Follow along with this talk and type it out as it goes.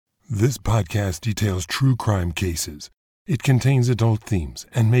This podcast details true crime cases. It contains adult themes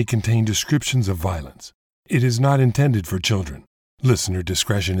and may contain descriptions of violence. It is not intended for children. Listener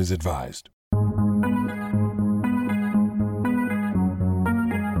discretion is advised.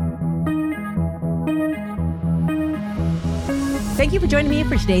 Thank you for joining me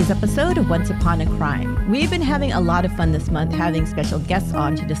for today's episode of Once Upon a Crime. We've been having a lot of fun this month having special guests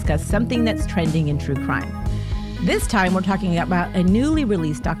on to discuss something that's trending in true crime. This time, we're talking about a newly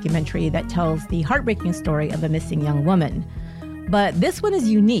released documentary that tells the heartbreaking story of a missing young woman. But this one is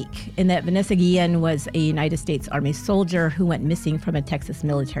unique in that Vanessa Guillen was a United States Army soldier who went missing from a Texas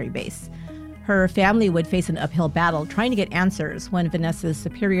military base. Her family would face an uphill battle trying to get answers when Vanessa's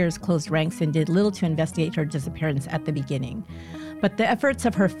superiors closed ranks and did little to investigate her disappearance at the beginning. But the efforts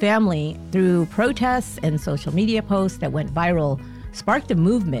of her family, through protests and social media posts that went viral, sparked a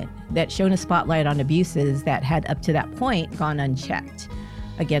movement that shone a spotlight on abuses that had up to that point gone unchecked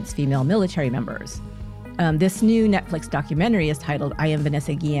against female military members. This new Netflix documentary is titled I Am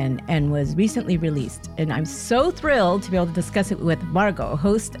Vanessa Guillen and was recently released. And I'm so thrilled to be able to discuss it with Margot,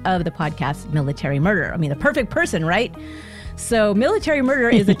 host of the podcast Military Murder. I mean, the perfect person, right? So Military Murder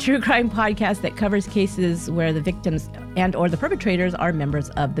is a true crime podcast that covers cases where the victims and or the perpetrators are members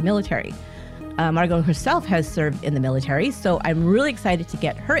of the military. Margot herself has served in the military, so I'm really excited to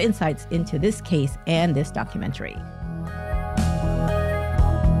get her insights into this case and this documentary.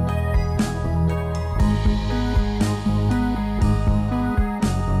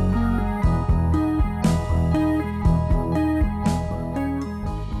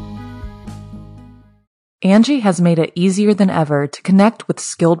 Angie has made it easier than ever to connect with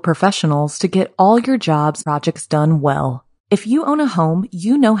skilled professionals to get all your jobs projects done well. If you own a home,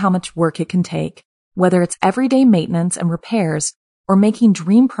 you know how much work it can take, whether it's everyday maintenance and repairs or making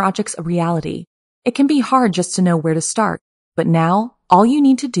dream projects a reality. It can be hard just to know where to start, but now all you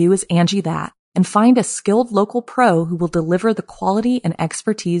need to do is Angie that and find a skilled local pro who will deliver the quality and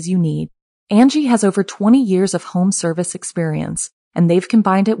expertise you need. Angie has over 20 years of home service experience, and they've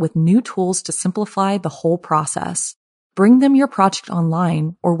combined it with new tools to simplify the whole process. Bring them your project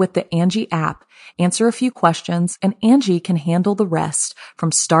online or with the Angie app, answer a few questions, and Angie can handle the rest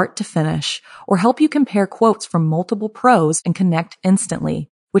from start to finish or help you compare quotes from multiple pros and connect instantly,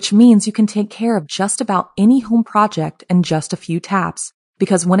 which means you can take care of just about any home project in just a few taps.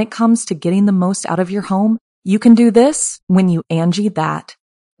 Because when it comes to getting the most out of your home, you can do this when you Angie that.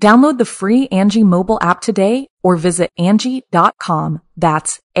 Download the free Angie mobile app today or visit Angie.com.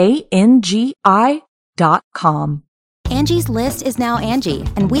 That's ANGI.com. Angie's List is now Angie,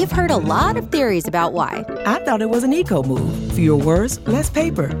 and we've heard a lot of theories about why. I thought it was an eco move. Fewer words, less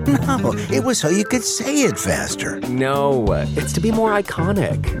paper. No, it was so you could say it faster. No, it's to be more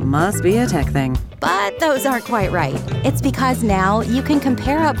iconic. Must be a tech thing. But those aren't quite right. It's because now you can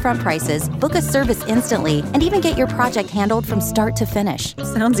compare upfront prices, book a service instantly, and even get your project handled from start to finish.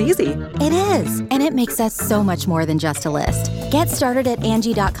 Sounds easy. It is, and it makes us so much more than just a list. Get started at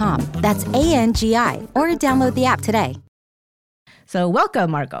Angie.com. That's ANGI, or download the app today. So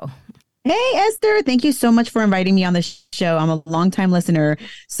welcome, Margot. Hey, Esther. Thank you so much for inviting me on the show. I'm a longtime listener,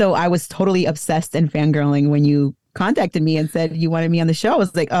 so I was totally obsessed and fangirling when you contacted me and said you wanted me on the show. I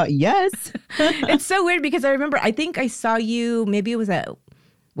was like, yes. It's so weird because I remember, I think I saw you, maybe it was at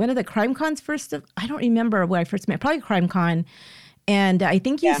one of the Crime Cons first. I don't remember where I first met, probably Crime Con. And I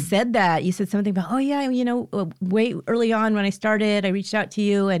think you said that. You said something about, way early on when I started, I reached out to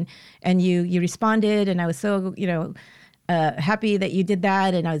you and you responded. And I was so, happy that you did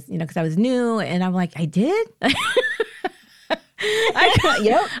that. And I was, because I was new and I'm like, I did?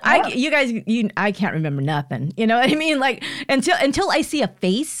 I can't remember nothing. You know what I mean? Like until I see a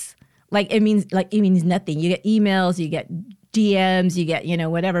face, it means nothing. You get emails, you get DMs, you get,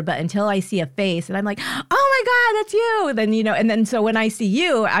 whatever. But until I see a face and I'm like, oh my God, that's you. Then, and then so when I see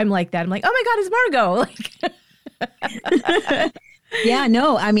you, I'm like that. I'm like, oh my God, it's Margot. Yeah,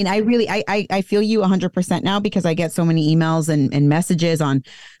 no, I mean, I feel you 100% now because I get so many emails and messages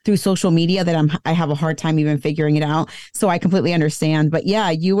through social media that I have a hard time even figuring it out. So I completely understand. But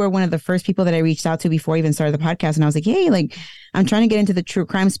yeah, you were one of the first people that I reached out to before I even started the podcast. And I was like, hey, I'm trying to get into the true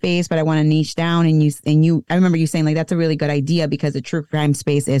crime space, but I want to niche down. And I remember you saying that's a really good idea because the true crime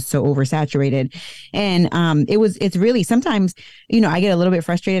space is so oversaturated. And it's really sometimes, I get a little bit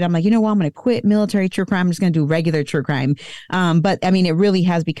frustrated. I'm like, I'm going to quit military true crime. I'm just going to do regular true crime. But I mean, it really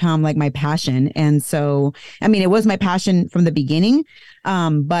has become like my passion. And so, I mean, it was my passion from the beginning.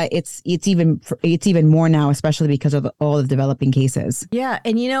 But it's even more now, especially because of all the developing cases. Yeah.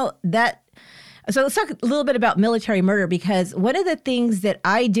 And that So let's talk a little bit about military murder, because one of the things that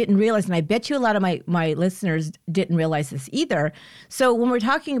I didn't realize, and I bet you a lot of my listeners didn't realize this either. So when we're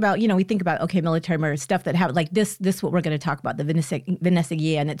talking about, we think about, okay, military murder, stuff that happened, like this what we're going to talk about, the Vanessa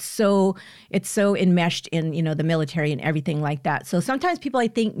Guillen, it's so enmeshed in, the military and everything like that. So sometimes people, I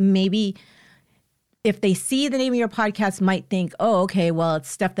think, maybe if they see the name of your podcast, might think, oh, okay, well, it's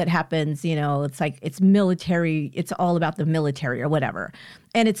stuff that happens, it's like it's military, it's all about the military or whatever.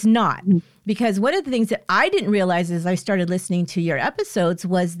 And it's not. Because one of the things that I didn't realize as I started listening to your episodes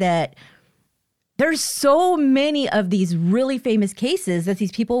was that there's so many of these really famous cases that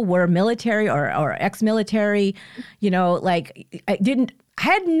these people were military or ex-military, I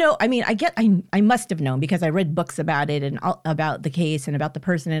must have known because I read books about it and about the case and about the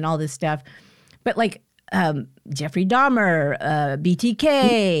person and all this stuff. But like Jeffrey Dahmer,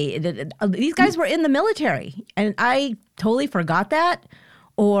 BTK, these guys were in the military. And I totally forgot that.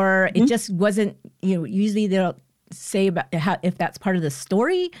 Or it just wasn't, usually they don't say about if that's part of the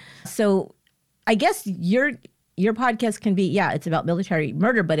story. So I guess your podcast can be, it's about military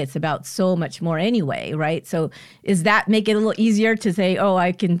murder, but it's about so much more anyway, right? So does that make it a little easier to say, oh,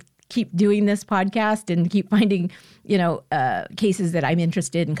 I can keep doing this podcast and keep finding, cases that I'm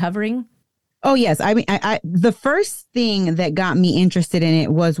interested in covering? Oh, yes. I mean, the first thing that got me interested in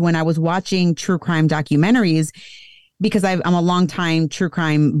it was when I was watching true crime documentaries, because I'm a longtime true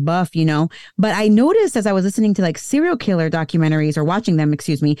crime buff, but I noticed as I was listening to like serial killer documentaries or watching them,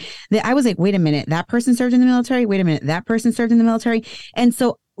 that I was like, wait a minute, that person served in the military. Wait a minute, that person served in the military. And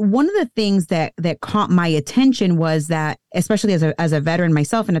so one of the things that caught my attention was that, especially as a veteran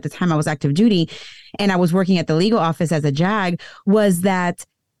myself, and at the time I was active duty and I was working at the legal office as a JAG, was that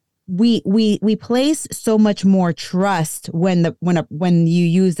we place so much more trust when you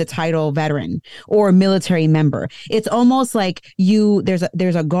use the title veteran or military member. It's almost like there's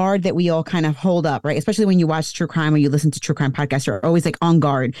a guard that we all kind of hold up, right? Especially when you watch true crime or you listen to true crime podcasts, you're always like on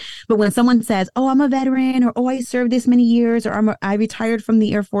guard. But when someone says, "Oh, I'm a veteran," or "Oh, I served this many years," or I retired from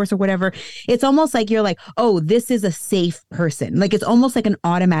the Air Force or whatever, it's almost like you're like, "Oh, this is a safe person." Like it's almost like an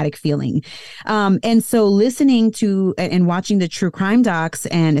automatic feeling. And so listening to and watching the true crime docs,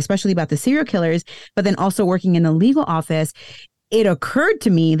 and especially about the serial killers, but then also working in the legal office, it occurred to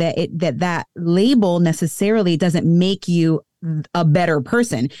me that that label necessarily doesn't make you a better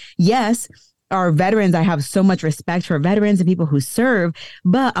person. Yes, our veterans, I have so much respect for veterans and people who serve,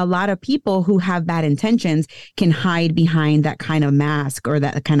 but a lot of people who have bad intentions can hide behind that kind of mask or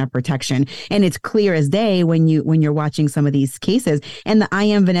that kind of protection. And it's clear as day when you're watching some of these cases. And the I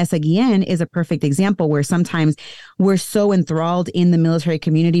Am Vanessa Guillen is a perfect example where sometimes we're so enthralled in the military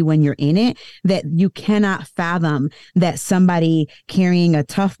community when you're in it that you cannot fathom that somebody carrying a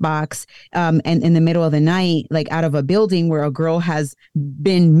tough box and in the middle of the night, like out of a building where a girl has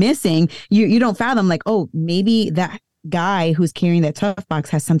been missing, you don't fathom like, oh, maybe that guy who's carrying that tough box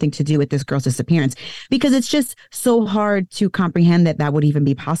has something to do with this girl's disappearance, because it's just so hard to comprehend that would even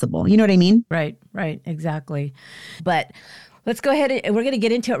be possible. You know what I mean? Right, exactly. But let's go ahead and we're going to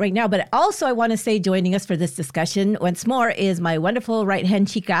get into it right now. But also I want to say joining us for this discussion once more is my wonderful right-hand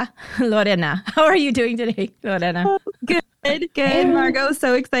chica, Lorena. How are you doing today, Lorena? Oh, good, Margot.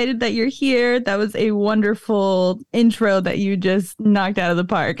 So excited that you're here. That was a wonderful intro that you just knocked out of the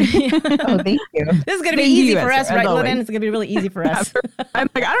park. Oh, thank you. This is going to be easy for us, right, Lorena? It's going to be really easy for us. I'm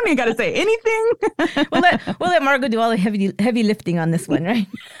like, I don't even got to say anything. we'll let Margot do all the heavy lifting on this one, right?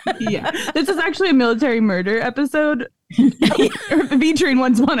 Yeah. This is actually a military murder episode. Featuring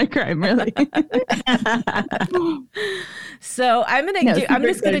Once Upon a Crime, really. So I'm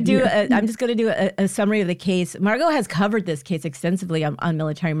just going to do a summary of the case. Margot has covered this case extensively on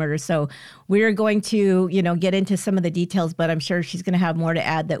military murder, so we're going to get into some of the details, but I'm sure she's going to have more to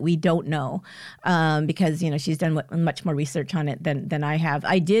add that we don't know, because she's done much more research on it than I have.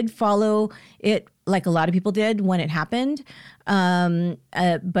 I did follow it like a lot of people did when it happened.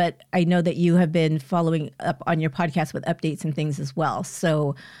 But I know that you have been following up on your podcast with updates and things as well.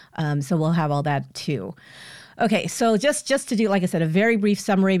 So we'll have all that too. Okay, so just to do, like I said, a very brief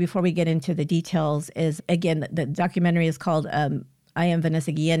summary before we get into the details is, again, the documentary is called I Am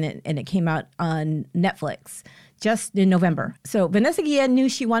Vanessa Guillen, and it came out on Netflix just in November. So Vanessa Guillen knew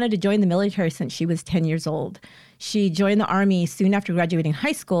she wanted to join the military since she was 10 years old. She joined the Army soon after graduating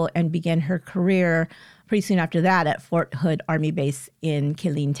high school and began her career pretty soon after that at Fort Hood Army Base in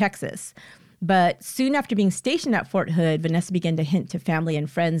Killeen, Texas. But soon after being stationed at Fort Hood, Vanessa began to hint to family and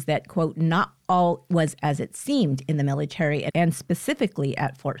friends that, quote, not all was as it seemed in the military, and specifically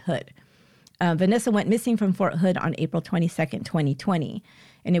at Fort Hood. Vanessa went missing from Fort Hood on April 22nd, 2020.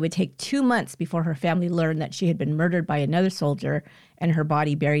 and it would take 2 months before her family learned that she had been murdered by another soldier and her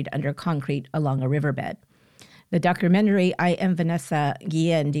body buried under concrete along a riverbed. The documentary I Am Vanessa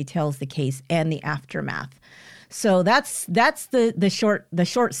Guillen details the case and the aftermath. So that's the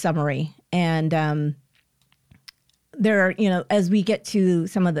short summary. And there are, as we get to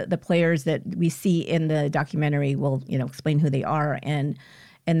some of the players that we see in the documentary, we'll explain who they are and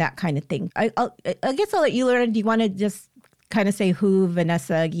that kind of thing. I guess I'll let you, Lorena. Do you want to just kind of say who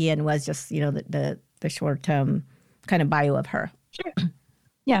Vanessa Guillen was? Just the short kind of bio of her. Sure.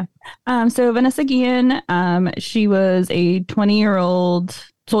 Yeah. So Vanessa Guillen, she was a 20-year-old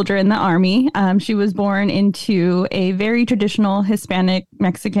soldier in the Army. She was born into a very traditional Hispanic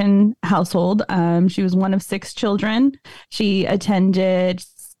Mexican household. She was one of 6 children. She attended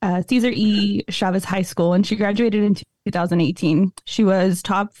Cesar E. Chavez High School, and she graduated in 2018. She was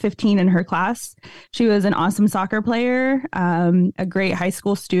top 15 in her class. She was an awesome soccer player, a great high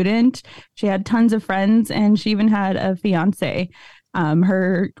school student. She had tons of friends, and she even had a fiance.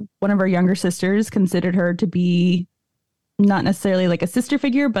 One of her younger sisters considered her to be not necessarily like a sister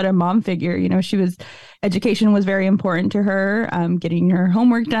figure, but a mom figure. Education was very important to her. Getting her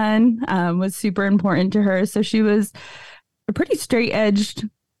homework done was super important to her. So she was a pretty straight-edged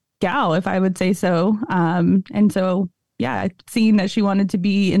gal, if I would say so. And so, yeah, seeing that she wanted to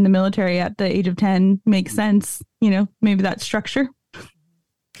be in the military at the age of 10 makes sense. Maybe that structure.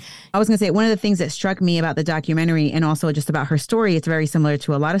 I was going to say, one of the things that struck me about the documentary and also just about her story, it's very similar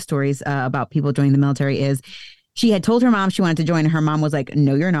to a lot of stories about people joining the military, is she had told her mom she wanted to join, and her mom was like,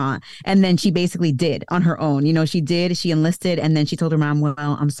 no, you're not. And then she basically did on her own. She enlisted, and then she told her mom, well,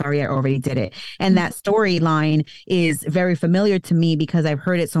 I'm sorry, I already did it. And that storyline is very familiar to me because I've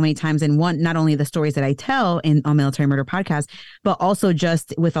heard it so many times in not only the stories that I tell on Military Murder Podcast, but also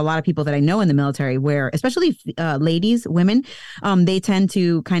just with a lot of people that I know in the military, where especially ladies, women, they tend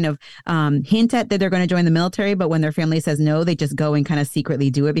to kind of hint at that they're going to join the military. But when their family says no, they just go and kind of secretly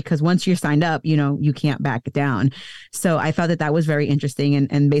do it, because once you're signed up, you can't back down. So I thought that was very interesting.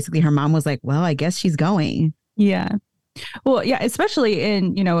 And basically her mom was like, well, I guess she's going. Yeah. Well, yeah, especially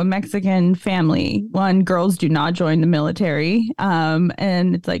in, a Mexican family, girls do not join the military.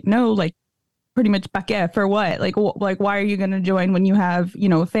 And it's like, no, like pretty much for what? Like why are you going to join when you have,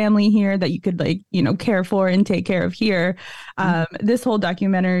 a family here that you could care for and take care of here? This whole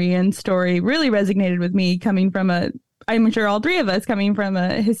documentary and story really resonated with me, coming from I'm sure all 3 of us coming from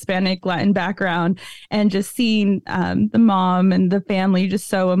a Hispanic Latin background, and just seeing the mom and the family just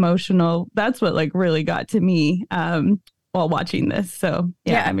so emotional. That's what really got to me while watching this. So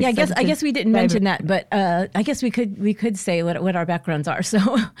yeah, I guess we didn't mention that, but I guess we could say what our backgrounds are.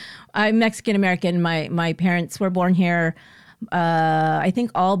 So I'm Mexican American. My parents were born here. I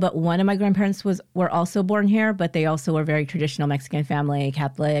think all but one of my grandparents were also born here, but they also were very traditional Mexican family,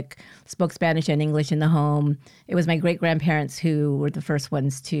 Catholic, spoke Spanish and English in the home. It was my great-grandparents who were the first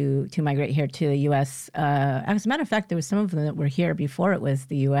ones to migrate here to the U.S. As a matter of fact, there was some of them that were here before it was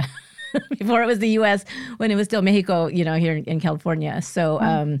the U.S. Before it was the U.S., when it was still Mexico, here in California.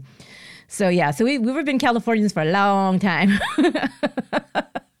 So, so we've been Californians for a long time.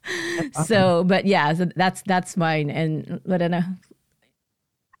 So, but yeah, so that's mine. And Lorena.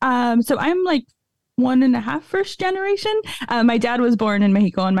 So I'm like 1.5 first generation. My dad was born in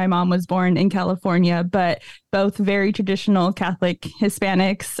Mexico and my mom was born in California, but both very traditional Catholic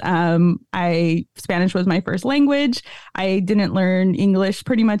Hispanics. Spanish was my first language. I didn't learn English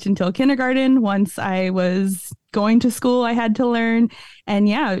pretty much until kindergarten. Once I was going to school, I had to learn. And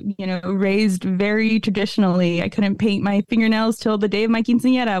raised very traditionally. I couldn't paint my fingernails till the day of my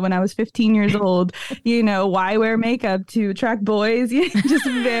quinceañera when I was 15 years old. Why wear makeup to attract boys? Just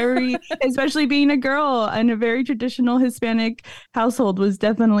very, especially being a girl in a very traditional Hispanic household was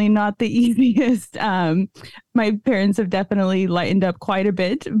definitely not the easiest. My parents have definitely lightened up quite a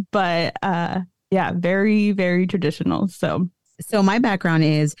bit, but very, very traditional. So my background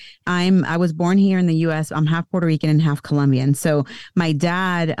is I was born here in the U.S. I'm half Puerto Rican and half Colombian. So my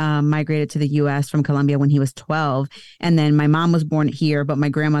dad migrated to the U.S. from Colombia when he was 12. And then my mom was born here, but my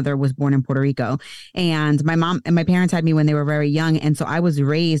grandmother was born in Puerto Rico. And my mom and my parents had me when they were very young. And so I was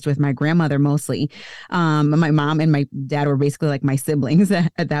raised with my grandmother mostly. My mom and my dad were basically like my siblings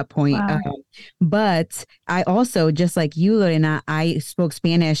at that point. Wow. But I also, just like you, Lorena, I spoke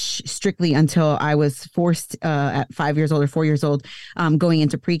Spanish strictly until I was forced at 5 years old or 4 years old, going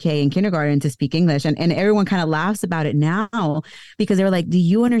into pre-K and kindergarten to speak English. And everyone kind of laughs about it now because they were like, do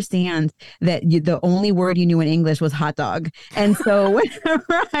you understand that the only word you knew in English was hot dog? And so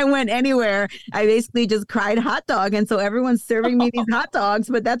whenever I went anywhere, I basically just cried hot dog. And so everyone's serving me these hot dogs,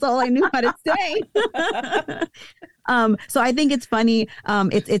 but that's all I knew how to say. So I think it's funny.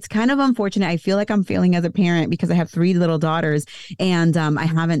 It's kind of unfortunate. I feel like I'm failing as a parent because I have 3 little daughters, and I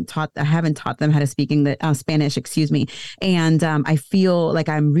haven't taught them how to speak Spanish. Excuse me. And I feel like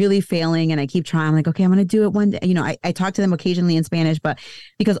I'm really failing, and I keep trying. I'm like, okay, I'm going to do it one day. You know, I talk to them occasionally in Spanish, but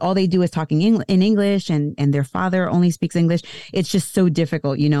because all they do is talking in English, and their father only speaks English, it's just so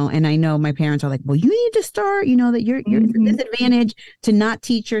difficult, you know. And I know my parents are like, well, you need to start, you know, that you're it's a disadvantage to not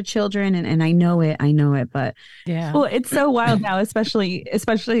teach your children. And I know it, but yeah. Well, it's so wild now, especially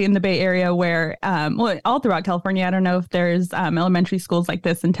in the Bay Area where, all throughout California, I don't know if there's elementary schools like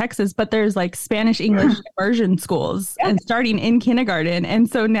this in Texas, but there's like Spanish English immersion schools and starting in kindergarten. And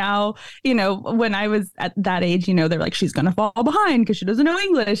so now, you know, when I was at that age, you know, they're like, she's going to fall behind because she doesn't know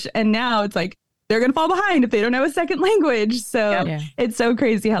English. And now it's like, they're going to fall behind if they don't know a second language. So it's so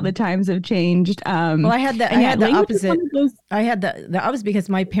crazy how the times have changed. Well, I had the opposite. I had the opposite because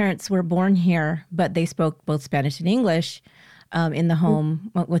my parents were born here, but they spoke both Spanish and English in the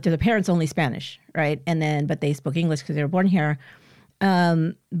home. Well, to the parents, only Spanish, right? But they spoke English because they were born here.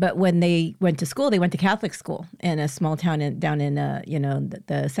 But when they went to school, they went to Catholic school in a small town down in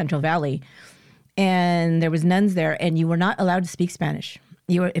the Central Valley, and there was nuns there, and you were not allowed to speak Spanish.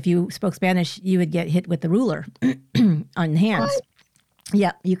 If you spoke Spanish, you would get hit with the ruler on hands. What?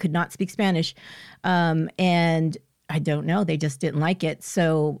 Yeah, you could not speak Spanish. And I don't know, they just didn't like it.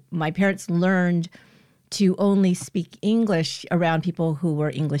 So my parents learned to only speak English around people who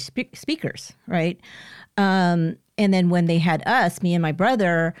were English speakers, right? And then when they had us, me and my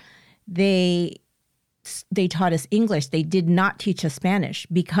brother, they taught us English. They did not teach us Spanish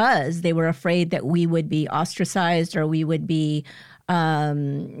because they were afraid that we would be ostracized or we would be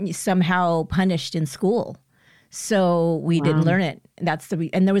somehow punished in school. So we didn't learn it.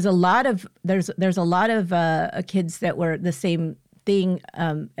 And there was a lot of there's a lot of kids that were the same thing.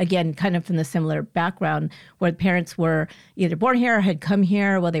 Again, kind of from the similar background, where parents were either born here or had come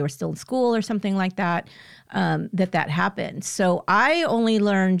here while they were still in school or something like that. That happened. So I only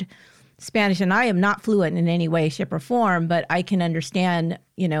learned Spanish, and I am not fluent in any way, shape, or form, but I can understand,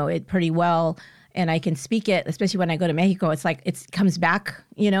 you know, it pretty well. And I can speak it, especially when I go to Mexico. It's like it comes back,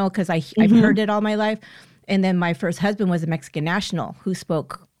 you know, because I've heard it all my life. And then my first husband was a Mexican national who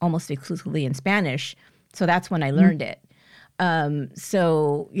spoke almost exclusively in Spanish. So that's when I learned it.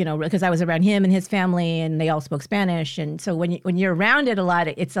 So, you know, because I was around him and his family and they all spoke Spanish. And so when you're around it a lot,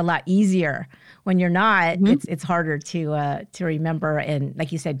 it's a lot easier. When you're not, it's harder to remember and,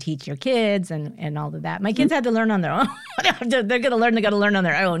 like you said, teach your kids and all of that. My kids had to learn on their own. They're going to learn on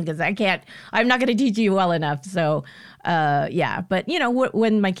their own because I'm not going to teach you well enough. So, but you know,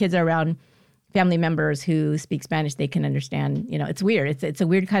 when my kids are around family members who speak Spanish, they can understand, you know, it's weird. It's a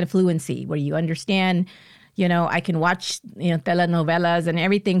weird kind of fluency where you understand. You know, I can watch, you know, telenovelas and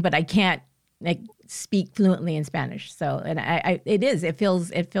everything, but I can't speak fluently in Spanish. So, and it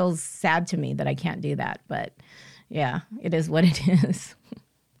feels sad to me that I can't do that. But yeah, it is what it is.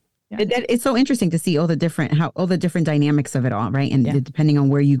 It's so interesting to see all the different dynamics of it all, right? And depending on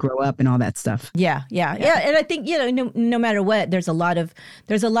where you grow up and all that stuff. Yeah. And I think, you know, no matter what, there's a lot of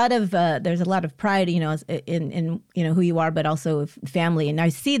pride, you know, in you know who you are, but also family. And I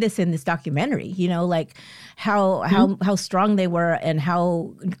see this in this documentary, you know, like how strong they were and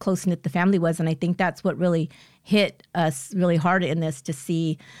how close knit the family was. And I think that's what really hit us really hard in this to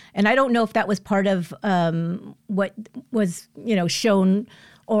see. And I don't know if that was part of what was, you know, shown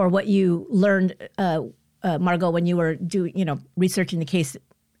or what you learned, Margot, when you were researching the case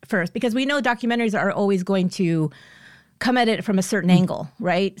first, because we know documentaries are always going to come at it from a certain angle,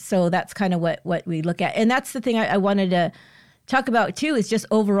 right? So that's kind of what we look at. And that's the thing I wanted to talk about too, is just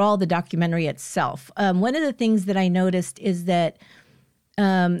overall the documentary itself. One of the things that I noticed is that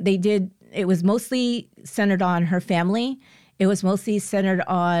it was mostly centered on her family. It was mostly centered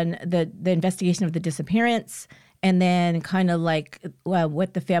on the investigation of the disappearance, and then kind of like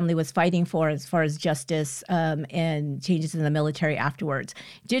what the family was fighting for as far as justice and changes in the military afterwards.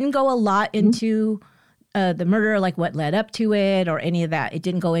 Didn't go a lot into the murder, like what led up to it or any of that. It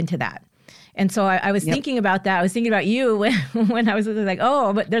didn't go into that. And so I was thinking about that. I was thinking about you when I was like,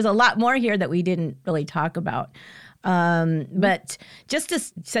 oh, but there's a lot more here that we didn't really talk about. But just to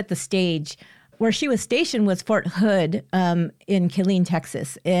set the stage, where she was stationed was Fort Hood in Killeen,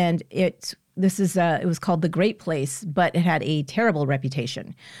 Texas. And it was called the Great Place, but it had a terrible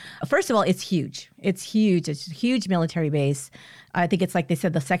reputation. First of all, it's huge. It's huge. It's a huge military base. I think it's, like they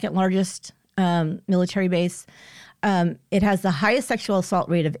said, the second largest military base. It has the highest sexual assault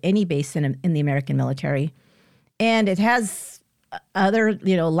rate of any base in the American military. And it has other,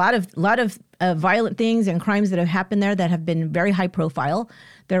 a lot of violent things and crimes that have happened there that have been very high profile.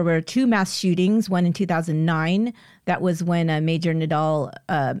 There were 2 mass shootings, one in 2009. That was when Major Nidal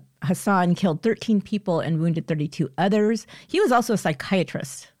Hassan killed 13 people and wounded 32 others. He was also a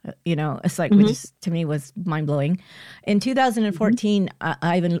psychiatrist, which is, to me was mind-blowing. In 2014,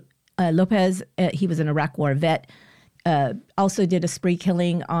 Ivan Lopez, he was an Iraq War vet, also did a spree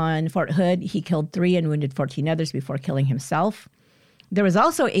killing on Fort Hood. He killed 3 and wounded 14 others before killing himself. There was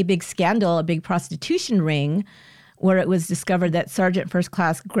also a big scandal, a big prostitution ring, where it was discovered that Sergeant First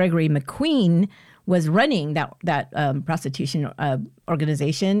Class Gregory McQueen was running that prostitution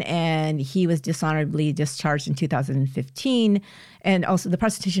organization, and he was dishonorably discharged in 2015. And also the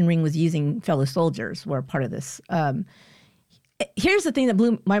prostitution ring was using fellow soldiers were part of this. Here's the thing that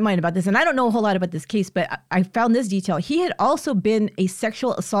blew my mind about this, and I don't know a whole lot about this case, but I found this detail. He had also been a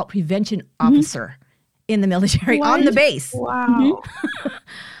sexual assault prevention officer in the military on the base. Wow.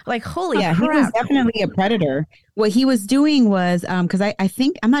 Like, holy crap. He was definitely a predator. What he was doing was, because I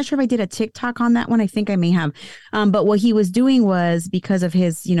think, I'm not sure if I did a TikTok on that one. I think I may have. But what he was doing was, because of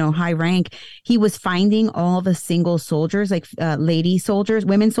his, high rank, he was finding all the single soldiers, like lady soldiers,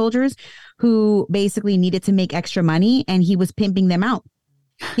 women soldiers, who basically needed to make extra money, and he was pimping them out.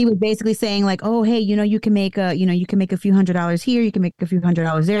 He was basically saying like, oh, hey, you can make a few $100s here, you can make a few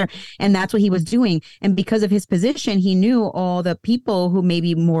 $100s there. And that's what he was doing. And because of his position, he knew all the people who may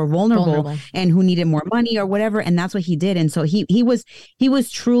be more vulnerable and who needed more money or whatever. And that's what he did. And so he was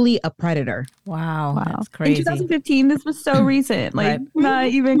truly a predator. Wow. That's crazy. In 2015, this was so recent, like not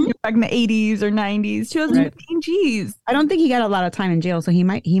even back in the 80s or 90s. 2015, geez. I don't think he got a lot of time in jail. So he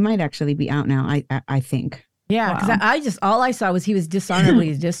might actually be out now, I think. Yeah, because all I saw was he was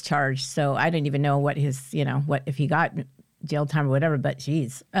dishonorably discharged. So I didn't even know what his, what if he got jail time or whatever. But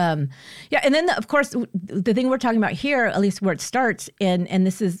geez, and then of course the thing we're talking about here, at least where it starts, and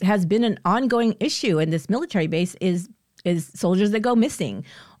this has been an ongoing issue in this military base is soldiers that go missing,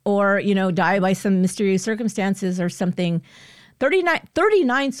 or die by some mysterious circumstances or something.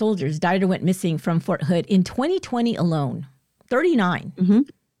 39 soldiers died or went missing from Fort Hood in 2020 alone. 39. Mm-hmm.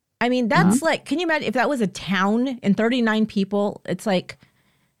 I mean, that's like, can you imagine if that was a town and 39 people? It's like,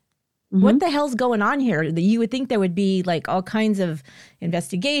 what the hell's going on here? You would think there would be like all kinds of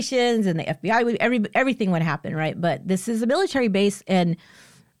investigations and the FBI, everything would happen, right? But this is a military base. And,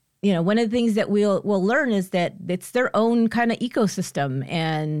 one of the things that we'll learn is that it's their own kind of ecosystem.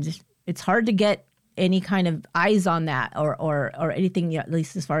 And it's hard to get any kind of eyes on that or anything, at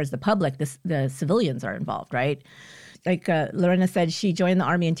least as far as the public, the civilians are involved, right? Like Lorena said, she joined the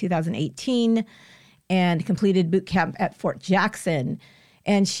Army in 2018 and completed boot camp at Fort Jackson.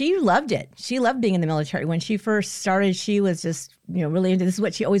 And she loved it. She loved being in the military. When she first started, she was just, really into this is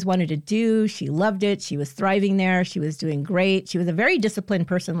what she always wanted to do. She loved it. She was thriving there. She was doing great. She was a very disciplined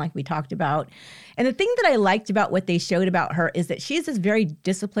person, like we talked about. And the thing that I liked about what they showed about her is that she's this very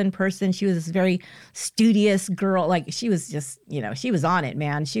disciplined person. She was this very studious girl. Like she was just, she was on it,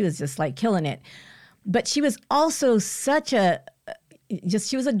 man. She was just like killing it. But she was also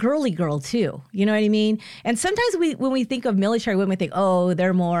she was a girly girl too. You know what I mean? And sometimes when we think of military women, we think, oh,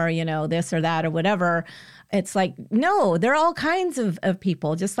 they're more, this or that or whatever. It's like, no, there are all kinds of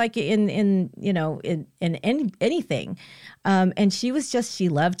people, just like in anything. And she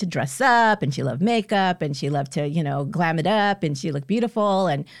loved to dress up, and she loved makeup, and she loved to, glam it up, and she looked beautiful.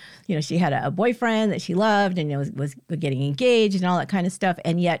 And, she had a boyfriend that she loved, and was getting engaged and all that kind of stuff.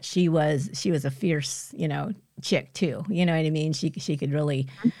 And yet she was a fierce, chick too. You know what I mean? She could really,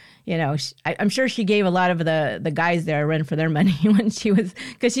 I'm sure she gave a lot of the guys there a run for their money because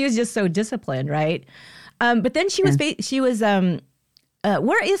she was just so disciplined, right? But then she was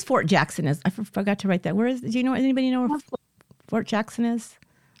where is Fort Jackson is? I forgot to write that. Where is? Do you know? Anybody know where Fort Jackson is?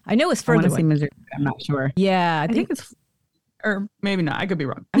 I know it's further. Missouri. I'm not sure. Yeah, I think it's, or maybe not. I could be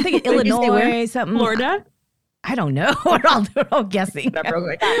wrong. I think it's Illinois, something. Florida. I don't know. We're all guessing.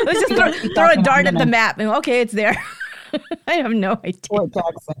 Let's just throw a dart at the map and okay, it's there. I have no idea. Fort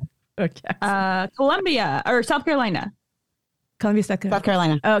Jackson. Columbia or South Carolina. Columbia, South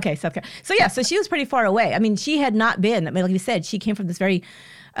Carolina. Oh, okay, South Carolina. So yeah, so she was pretty far away. I mean, she had not been. I mean, like you said, she came from this very,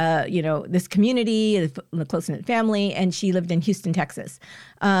 this community, a close-knit family, and she lived in Houston, Texas.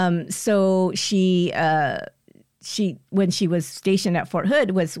 So she when she was stationed at Fort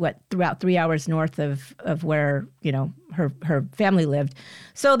Hood was about 3 hours north of where her family lived.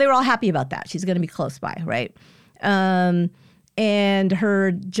 So they were all happy about that. She's going to be close by, right? And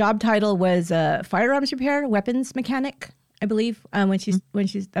her job title was firearms repair, weapons mechanic, I believe.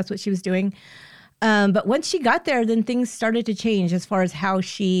 That's what she was doing. But once she got there, then things started to change as far as how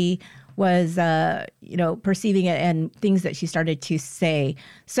she was, perceiving it and things that she started to say.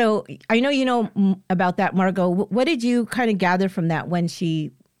 So I know you know about that, Margot. What did you kind of gather from that when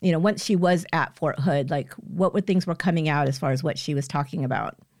she, once she was at Fort Hood? Like, what things were coming out as far as what she was talking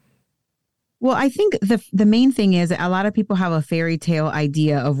about? Well, I think the main thing is a lot of people have a fairy tale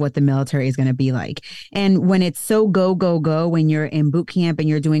idea of what the military is going to be like. And when it's so go, go, go, when you're in boot camp and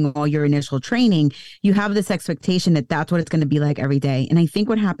you're doing all your initial training, you have this expectation that that's what it's going to be like every day. And I think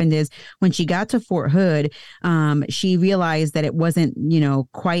what happened is when she got to Fort Hood, she realized that it wasn't,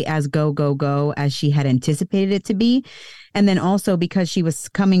 quite as go, go, go as she had anticipated it to be. And then also because she was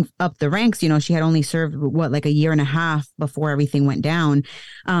coming up the ranks, she had only served like a year and a half before everything went down.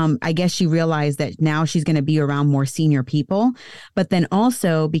 I guess she realized that now she's going to be around more senior people. But then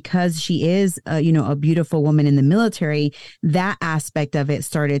also because she is, a beautiful woman in the military, that aspect of it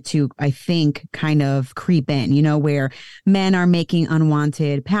started to, I think, kind of creep in, where men are making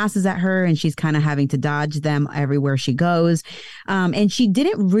unwanted passes at her and she's kind of having to dodge them everywhere she goes. And she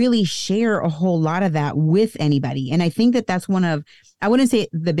didn't really share a whole lot of that with anybody. And I think that that's one of, I wouldn't say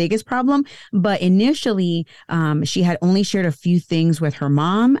the biggest problem, but initially she had only shared a few things with her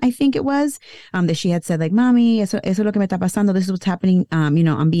mom, I think it was, that she had said like, Mommy, eso es lo que me está pasando. This is what's happening.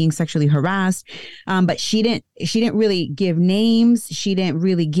 I'm being sexually harassed. But she didn't really give names. She didn't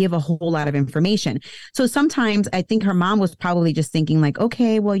really give a whole lot of information. So sometimes I think her mom was probably just thinking like,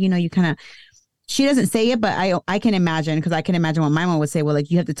 okay, well, you kind of, she doesn't say it, but I can imagine, because I can imagine what my mom would say. Well, like,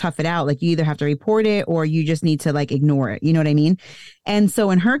 you have to tough it out. Like, you either have to report it or you just need to like ignore it. You know what I mean? And so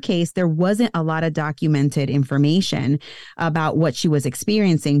in her case, there wasn't a lot of documented information about what she was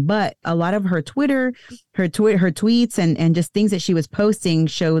experiencing, but a lot of her Twitter, her tweets and just things that she was posting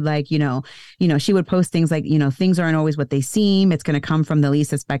showed like, she would post things like, things aren't always what they seem. It's going to come from the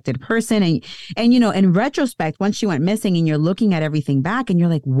least suspected person. And, in retrospect, once she went missing and you're looking at everything back and you're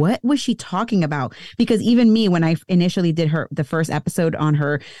like, what was she talking about? Because even me, when I initially did the first episode on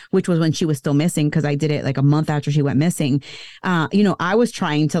her, which was when she was still missing, because I did it like a month after she went missing, I was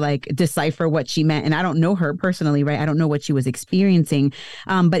trying to like decipher what she meant. And I don't know her personally, right? I don't know what she was experiencing.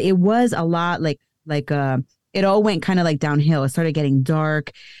 But it was a lot like it all went kind of like downhill. It started getting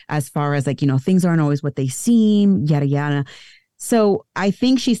dark as far as like, things aren't always what they seem, yada, yada. So I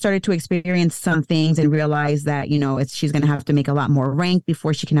think she started to experience some things and realize that, she's going to have to make a lot more rank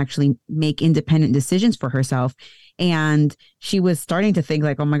before she can actually make independent decisions for herself. And she was starting to think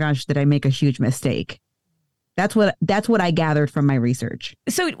like, oh my gosh, did I make a huge mistake? That's what I gathered from my research.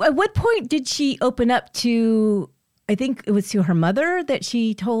 So at what point did she open up to, I think it was to her mother that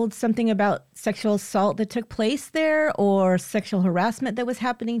she told something about sexual assault that took place there, or sexual harassment that was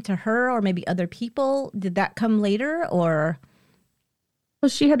happening to her or maybe other people? Did that come later, or? Well,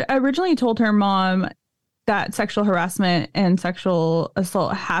 she had originally told her mom that sexual harassment and sexual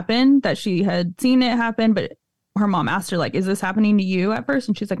assault happened, that she had seen it happen, but her mom asked her, like, is this happening to you at first?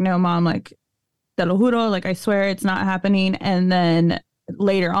 And she's like, no, Mom, like, te lo juro, like, I swear it's not happening. And then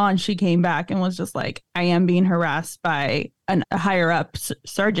later on, she came back and was just like, I am being harassed by a higher up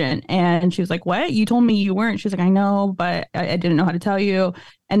sergeant. And she was like, what? You told me you weren't. She's like, I know, but I didn't know how to tell you.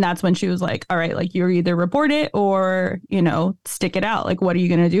 And that's when she was like, all right, like, you either report it or, stick it out. Like, what are you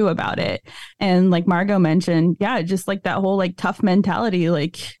going to do about it? And like Margot mentioned, yeah, just like that whole like tough mentality,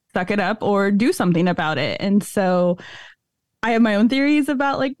 like suck it up or do something about it. And so I have my own theories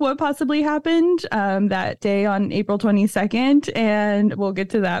about like what possibly happened that day on April 22nd, and we'll get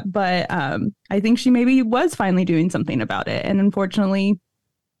to that. But I think she maybe was finally doing something about it. And unfortunately,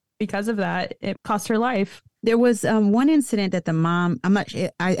 because of that, it cost her life. There was one incident that the mom,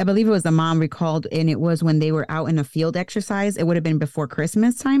 I believe it was the mom recalled, and it was when they were out in a field exercise. It would have been before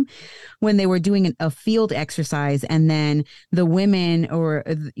Christmas time when they were doing a field exercise. And then the women or,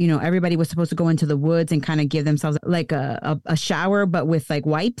 everybody was supposed to go into the woods and kind of give themselves like a shower, but with like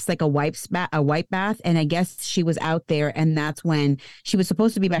wipes, like a wipe bath. And I guess she was out there, and that's when she was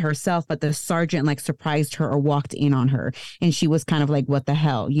supposed to be by herself, but the sergeant like surprised her or walked in on her. And she was kind of like, what the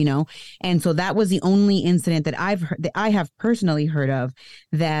hell, And so that was the only incident that I have personally heard of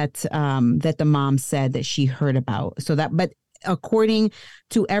that the mom said that she heard about. But according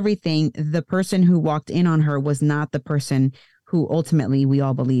to everything, the person who walked in on her was not the person who ultimately we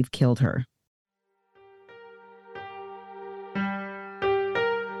all believe killed her.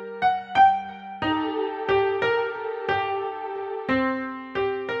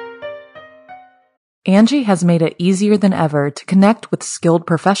 Angie has made it easier than ever to connect with skilled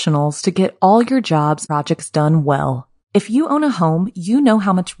professionals to get all your jobs projects done well. If you own a home, you know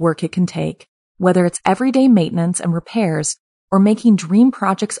how much work it can take, whether it's everyday maintenance and repairs or making dream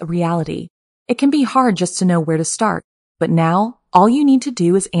projects a reality. It can be hard just to know where to start, but now All you need to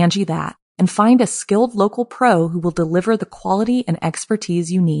do is Angie that and find a skilled local pro who will deliver the quality and expertise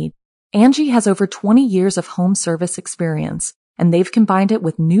you need. Angie has over 20 years of home service experience, and they've combined it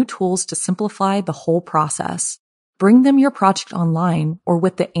with new tools to simplify the whole process. Bring them your project online or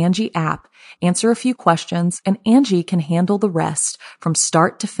with the Angie app, answer a few questions, and Angie can handle the rest from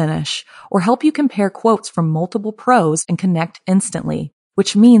start to finish, or help you compare quotes from multiple pros and connect instantly,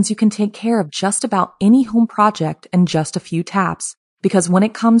 which means you can take care of just about any home project in just a few taps. Because when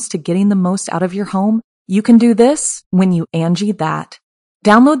it comes to getting the most out of your home, you can do this when you Angie that.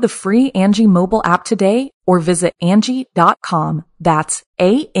 Download the free Angie mobile app today or visit Angie.com. That's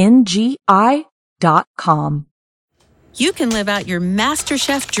ANGI.com. You can live out your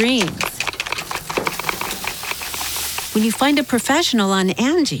MasterChef dreams when you find a professional on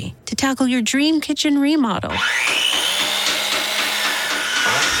Angie to tackle your dream kitchen remodel.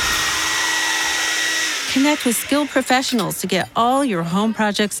 Connect with skilled professionals to get all your home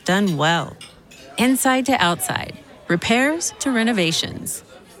projects done well. Inside to outside, repairs to renovations.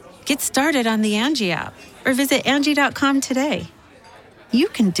 Get started on the Angie app or visit Angie.com today. You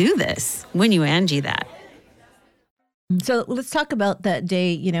can do this when you Angie that. So let's talk about that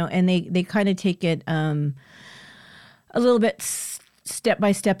day, and they kind of take it a little bit step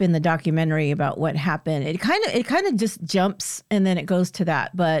by step in the documentary about what happened. It kind of just jumps and then it goes to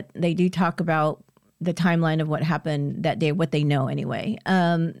that, but they do talk about the timeline of what happened that day, what they know anyway.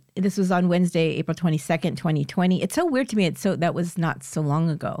 This was on Wednesday, April 22nd, 2020. It's so weird to me. That was not so long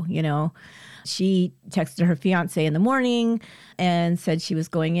ago, She texted her fiance in the morning and said she was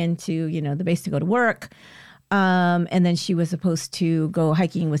going into, the base to go to work. And then she was supposed to go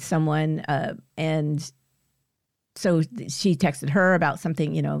hiking with someone. And so she texted her about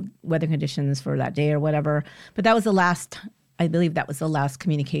something, weather conditions for that day or whatever. But that was I believe that was the last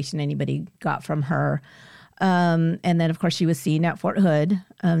communication anybody got from her. And then, of course, she was seen at Fort Hood.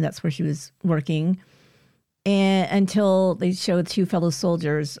 That's where she was working. And until they showed two fellow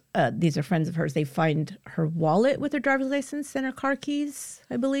soldiers, these are friends of hers, they find her wallet with her driver's license and her car keys,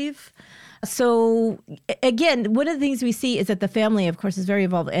 I believe. So again, one of the things we see is that the family, of course, is very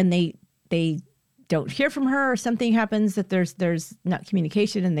involved, and they don't hear from her, or something happens that there's not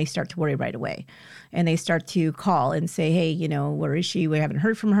communication, and they start to worry right away, and they start to call and say, hey, where is she? We haven't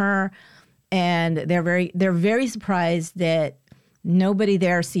heard from her, and they're very surprised that nobody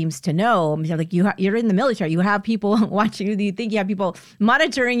there seems to know. Like you're in the military, you have people watching you. You think you have people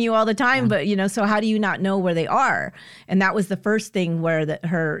monitoring you all the time, but so how do you not know where they are? And that was the first thing where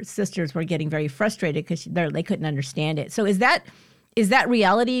her sisters were getting very frustrated because they couldn't understand it. So is that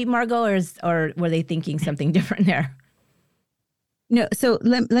reality, Margot, or were they thinking something different there? No, so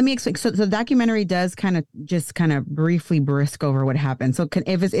let me explain. So the documentary does kind of briefly brisk over what happened. So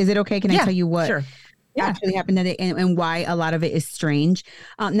is it okay? Can I tell you what? Sure. Actually happened today and why a lot of it is strange.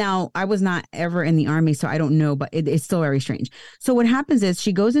 Now, I was not ever in the Army, so I don't know, but it's still very strange. So what happens is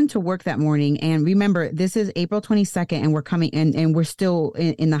she goes into work that morning, and remember, this is April 22nd, and we're coming in, and we're still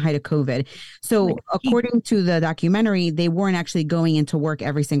in the height of COVID. So according to the documentary, they weren't actually going into work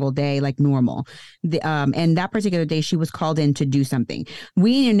every single day like normal. And that particular day, she was called in to do something.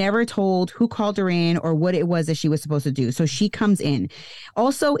 We were never told who called her in or what it was that she was supposed to do. So she comes in.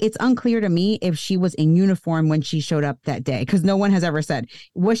 Also, it's unclear to me if she was in uniform when she showed up that day, because no one has ever said,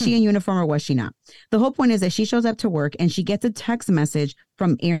 was she in uniform or was she not? The whole point is that she shows up to work and she gets a text message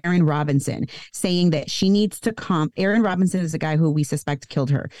from Aaron Robinson saying that she needs to come. Aaron Robinson is the guy who we suspect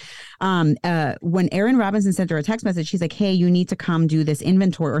killed her. When Aaron Robinson sent her a text message, she's like, hey, you need to come do this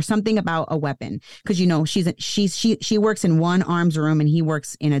inventory or something about a weapon. Because, she works in one arms room and he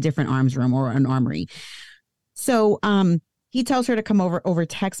works in a different arms room or an armory. So, he tells her to come over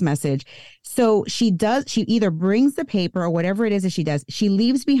text message. So she either brings the paper or whatever it is that she does. She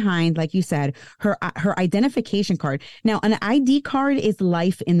leaves behind, like you said, her identification card. Now, an ID card is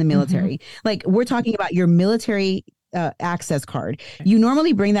life in the military. Like, we're talking about your military access card. You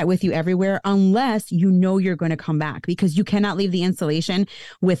normally bring that with you everywhere unless you're going to come back, because you cannot leave the installation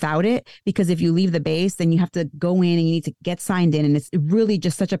without it, because if you leave the base, then you have to go in and you need to get signed in, and it's really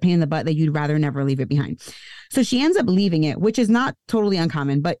just such a pain in the butt that you'd rather never leave it behind. So she ends up leaving it, which is not totally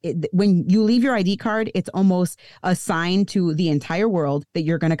uncommon, but when you leave your ID card, it's almost a sign to the entire world that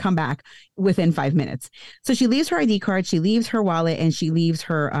you're going to come back within 5 minutes. So she leaves her ID card, she leaves her wallet, and she leaves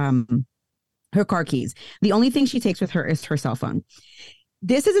her car keys. The only thing she takes with her is her cell phone.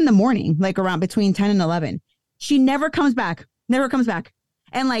 This is in the morning, like around between 10 and 11. She never comes back.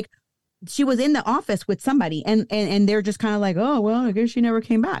 And like, she was in the office with somebody and they're just kind of like, oh, well, I guess she never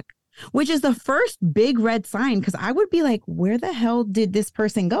came back, which is the first big red sign. Because I would be like, where the hell did this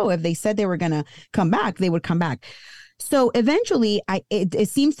person go? If they said they were going to come back, they would come back. So eventually, it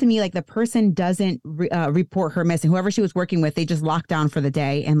seems to me like the person doesn't report her missing. Whoever she was working with, they just lock down for the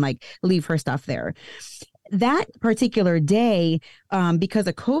day and like leave her stuff there. That particular day, because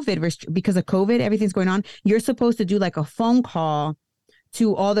of COVID, everything's going on. You're supposed to do like a phone call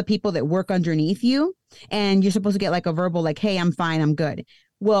to all the people that work underneath you, and you're supposed to get like a verbal, like, "Hey, I'm fine, I'm good."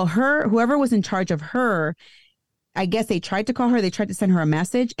 Well, whoever was in charge of her, I guess they tried to call her. They tried to send her a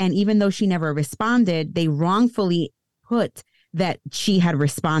message, and even though she never responded, they wrongfully put that she had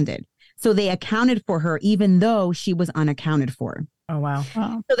responded. So they accounted for her even though she was unaccounted for. Oh, wow.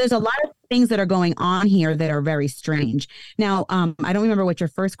 So there's a lot of things that are going on here that are very strange. Now, I don't remember what your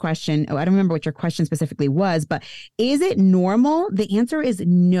question specifically was, but is it normal? The answer is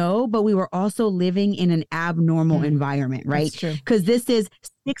no, but we were also living in an abnormal environment, right? That's true. Because this is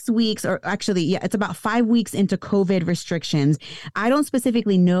 6 weeks, or actually, yeah, it's about 5 weeks into COVID restrictions. I don't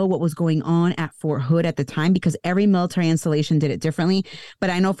specifically know what was going on at Fort Hood at the time because every military installation did it differently. But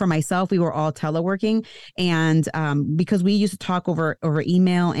I know for myself, we were all teleworking, and because we used to talk over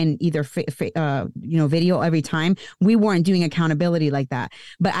email and either video every time, we weren't doing accountability like that.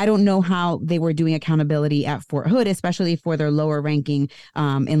 But I don't know how they were doing accountability at Fort Hood, especially for their lower ranking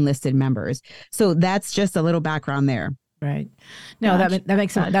enlisted members. So that's just a little background there. Right. No, that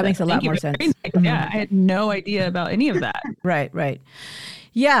makes a lot more sense. Yeah, I had no idea about any of that. Right.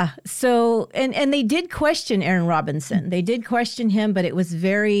 Yeah. So, and they did question Aaron Robinson. They did question him, but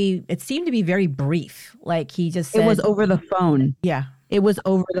it seemed to be very brief. Like he just said, it was over the phone. Yeah. It was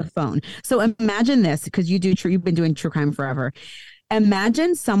over the phone. So imagine this, because you've been doing true crime forever.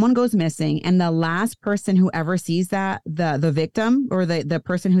 Imagine someone goes missing and the last person who ever sees that, the victim or the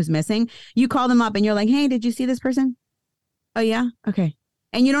person who's missing, you call them up and you're like, "Hey, did you see this person?" "Oh yeah, okay."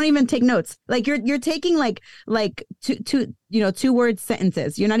 And you don't even take notes. Like you're taking like 2-word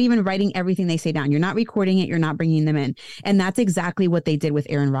sentences. You're not even writing everything they say down. You're not recording it. You're not bringing them in. And that's exactly what they did with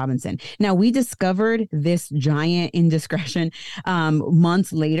Aaron Robinson. Now, we discovered this giant indiscretion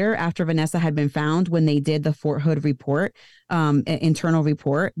months later after Vanessa had been found, when they did the Fort Hood report, internal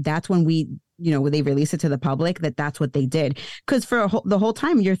report. That's when they released it to the public that's what they did. Because for the whole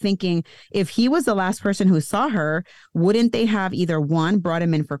time, you're thinking, if he was the last person who saw her, wouldn't they have either one, brought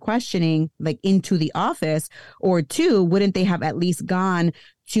him in for questioning, like into the office, or two, wouldn't they have at least gone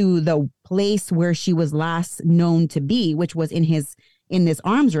to the place where she was last known to be, which was in this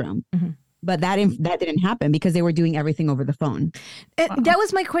arms room? Mm-hmm. But that didn't happen because they were doing everything over the phone. That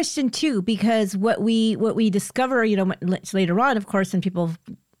was my question too, because what we discover, later on, of course, and people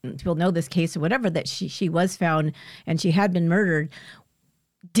know this case or whatever, that she was found and she had been murdered.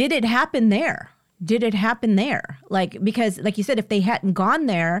 Did it happen there? Like, because like you said, if they hadn't gone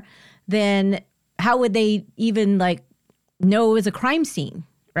there, then how would they even like know it was a crime scene,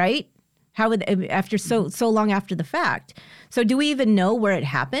 right? How would, after so long after the fact? So do we even know where it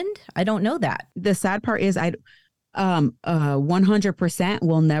happened? I don't know that. The sad part is 100%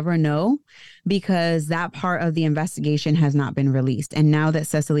 we'll never know, because that part of the investigation has not been released. And now that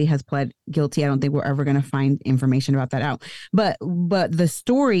Cecily has pled guilty, I don't think we're ever going to find information about that out. But the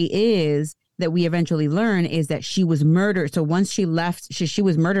story is that we eventually learn is that she was murdered. So once she left, she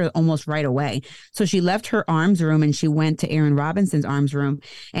was murdered almost right away. So she left her arms room and she went to Aaron Robinson's arms room,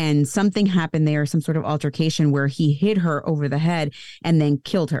 and something happened there, some sort of altercation where he hit her over the head and then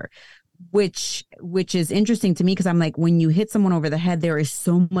killed her. Which is interesting to me, because I'm like, when you hit someone over the head, there is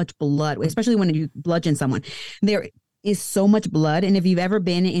so much blood, especially when you bludgeon someone. There is so much blood. And if you've ever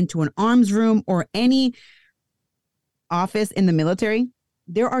been into an arms room or any office in the military,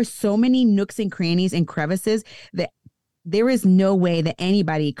 there are so many nooks and crannies and crevices that there is no way that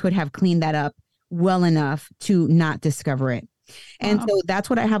anybody could have cleaned that up well enough to not discover it. And so that's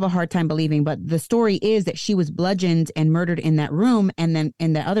what I have a hard time believing. But the story is that she was bludgeoned and murdered in that room, and then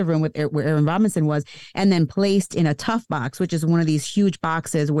in the other room where Aaron Robinson was, and then placed in a tough box, which is one of these huge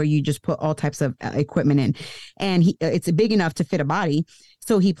boxes where you just put all types of equipment in. And it's big enough to fit a body.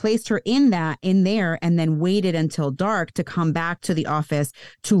 So he placed her in there and then waited until dark to come back to the office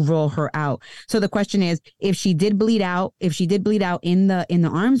to roll her out. So the question is, if she did bleed out in the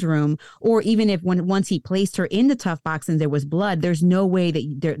arms room, or even if once he placed her in the tough box and there was blood, there's no way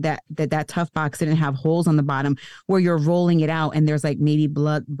that tough box didn't have holes on the bottom where you're rolling it out and there's like maybe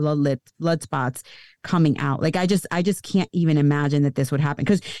blood spots coming out. Like I just can't even imagine that this would happen,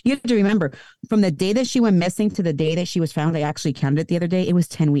 because you have to remember, from the day that she went missing to the day that she was found, I actually counted it the other day, it was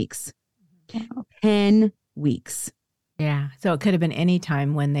 10 weeks. 10 weeks. Yeah. So it could have been any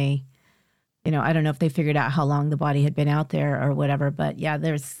time when they, I don't know if they figured out how long the body had been out there or whatever, but yeah,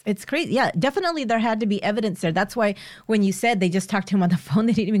 it's crazy. Yeah, definitely there had to be evidence there. That's why when you said they just talked to him on the phone,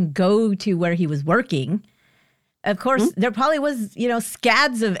 they didn't even go to where he was working. Of course, there probably was,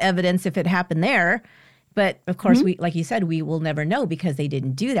 scads of evidence if it happened there. But of course, we, like you said, we will never know because they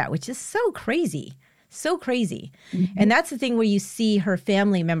didn't do that, which is so crazy. So crazy. And that's the thing where you see her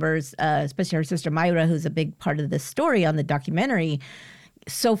family members, especially her sister Myra, who's a big part of this story on the documentary,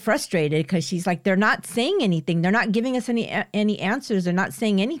 so frustrated because she's like, they're not saying anything. They're not giving us any answers. They're not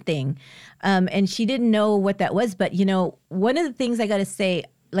saying anything. And she didn't know what that was. But, one of the things I got to say,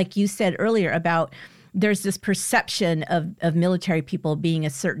 like you said earlier about there's this perception of military people being a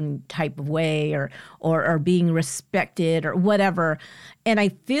certain type of way or being respected or whatever. And I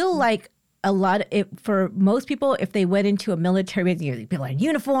feel like a lot for most people, if they went into a military, people in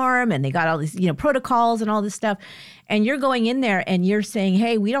uniform and they got all these, protocols and all this stuff, and you're going in there and you're saying,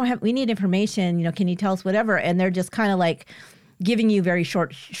 hey, we need information, can you tell us whatever? And they're just kind of like giving you very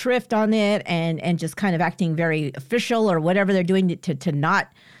short shrift on it and just kind of acting very official or whatever they're doing to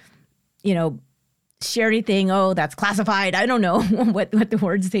not, share anything. Oh, that's classified. I don't know what the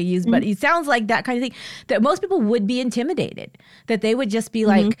words they use, but it sounds like that kind of thing that most people would be intimidated, that they would just be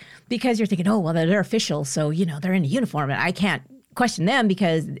like, because you're thinking, oh, well, they're officials. So, they're in a uniform and I can't question them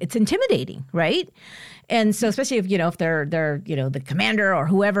because it's intimidating. Right. And so especially if they're the commander or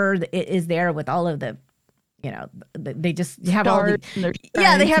whoever is there with all of the, they just have all the,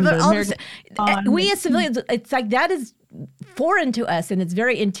 they have all this. We as civilians, it's like that is foreign to us and it's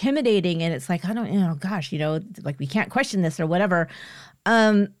very intimidating and it's like, I don't, gosh, like we can't question this or whatever.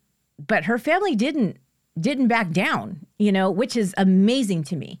 But her family didn't back down, which is amazing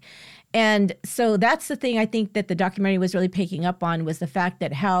to me. And so that's the thing I think that the documentary was really picking up on was the fact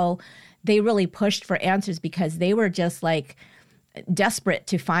that how they really pushed for answers because they were just like desperate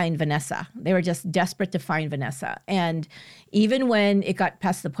to find Vanessa. They were just desperate to find Vanessa. And even when it got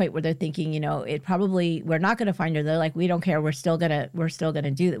past the point where they're thinking, we're not going to find her. They're like, we don't care. We're still going to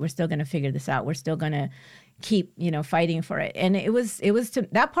do that. We're still going to figure this out. We're still going to keep, fighting for it. And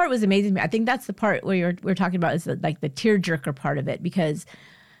that part was amazing. I think that's the part where we're talking about is like the tearjerker part of it, because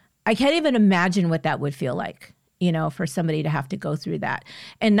I can't even imagine what that would feel like. For somebody to have to go through that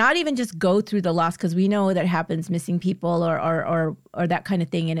and not even just go through the loss, because we know that happens, missing people or that kind of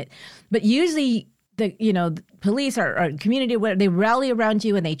thing. But usually the police or community, whatever, they rally around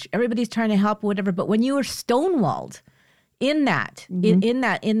you and everybody's trying to help or whatever. But when you are stonewalled in that, in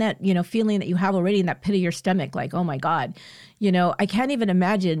that, feeling that you have already in that pit of your stomach, like, oh my God, I can't even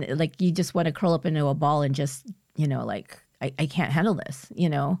imagine, like, you just want to curl up into a ball and just, like, I can't handle this,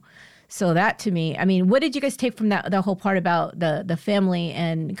 So that to me, I mean, what did you guys take from the whole part about the family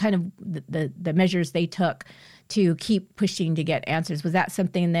and kind of the measures they took to keep pushing to get answers? Was that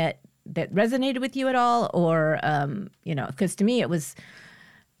something that resonated with you at all? Or, because to me it was,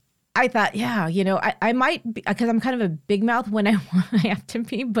 I thought, I might be, because I'm kind of a big mouth when I have to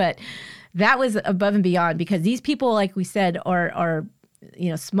be, but that was above and beyond because these people, like we said, are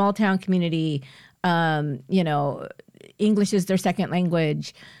small town community, English is their second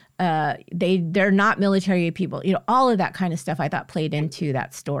language. They're not military people, all of that kind of stuff I thought played into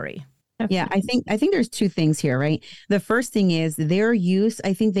that story. Yeah, I think there's two things here, right? The first thing is their use.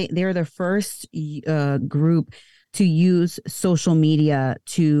 I think they're the first group to use social media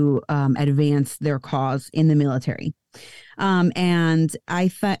to advance their cause in the military. And I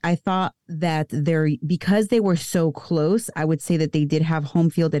thought that because they were so close, I would say that they did have home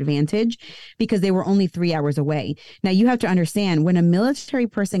field advantage because they were only 3 hours away. Now you have to understand, when a military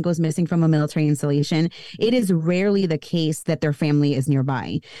person goes missing from a military installation, it is rarely the case that their family is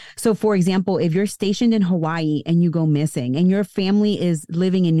nearby. So for example, if you're stationed in Hawaii and you go missing and your family is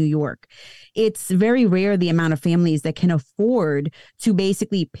living in New York, it's very rare the amount of families that can afford to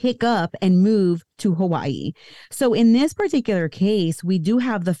basically pick up and move to Hawaii. So in this particular case, we do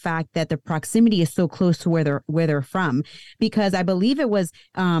have the fact that the proximity is so close to where they're from, because I believe it was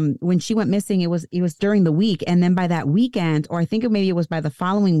when she went missing, it was during the week. And then by that weekend, or I think maybe it was by the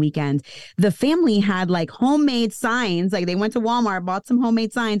following weekend, the family had like homemade signs. Like they went to Walmart, bought some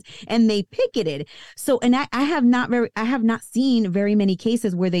homemade signs, and they picketed. So, and I have not seen very many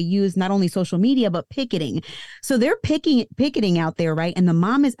cases where they use not only social media, but picketing. So they're picketing out there, right? And the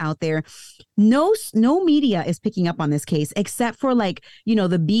mom is out there. No media is picking up on this case except for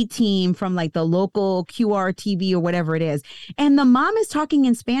the B team from like the local QR TV or whatever it is. And the mom is talking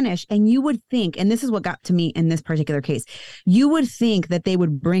in Spanish, and you would think, and this is what got to me in this particular case, you would think that they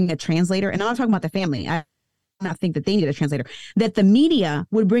would bring a translator. And I'm not talking about the family. not think that they need a translator, that the media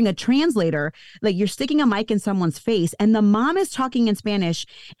would bring a translator, like you're sticking a mic in someone's face and the mom is talking in Spanish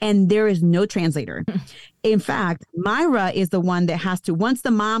and there is no translator. In fact, Myra is the one that has to, once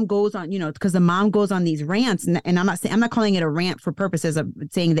the mom goes on, because the mom goes on these rants, and I'm not calling it a rant for purposes of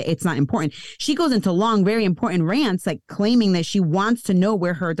saying that it's not important. She goes into long, very important rants, like claiming that she wants to know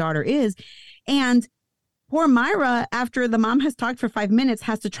where her daughter is. And poor Myra, after the mom has talked for 5 minutes,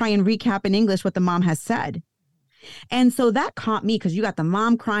 has to try and recap in English what the mom has said. And so that caught me, because you got the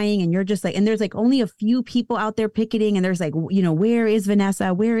mom crying and you're just like, and there's like only a few people out there picketing, and there's like, where is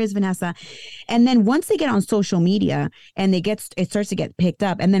Vanessa? Where is Vanessa? And then once they get on social media and it starts to get picked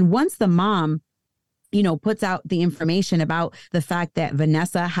up. And then once the mom puts out the information about the fact that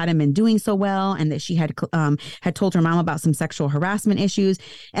Vanessa hadn't been doing so well and that she had told her mom about some sexual harassment issues.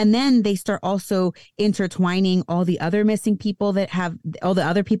 And then they start also intertwining all the other missing people have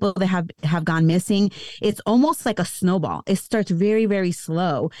gone missing. It's almost like a snowball. It starts very, very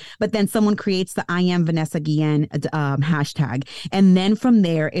slow, but then someone creates the I am Vanessa Guillen hashtag. And then from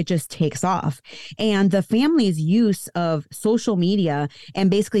there, it just takes off. And the family's use of social media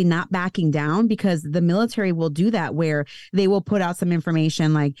and basically not backing down, because the military will do that, where they will put out some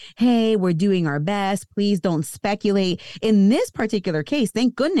information like, hey, we're doing our best, please don't speculate. In this particular case,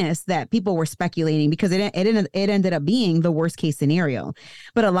 thank goodness that people were speculating, because it ended up being the worst case scenario.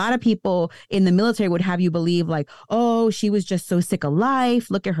 But a lot of people in the military would have you believe like, oh, she was just so sick of life,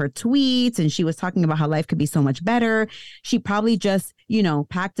 look at her tweets, and she was talking about how life could be so much better. She probably just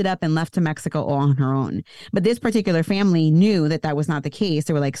packed it up and left to Mexico all on her own. But this particular family knew that that was not the case.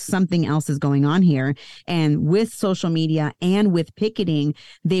 They were like, something else is going on here. And with social media and with picketing,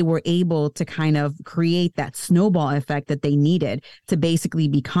 they were able to kind of create that snowball effect that they needed to basically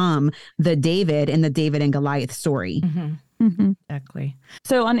become the David in the David and Goliath story. Mm-hmm. Mm-hmm. Exactly.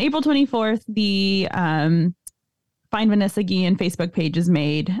 So on April 24th, the Find Vanessa Guillen Facebook page is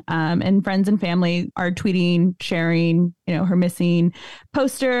made, and friends and family are tweeting, sharing, her missing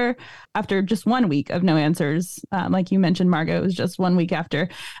poster after just 1 week of no answers. Like you mentioned, Margot, it was just 1 week after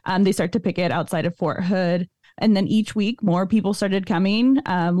they start to picket outside of Fort Hood. And then each week, more people started coming.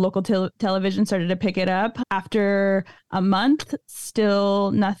 Local television started to pick it up. After a month,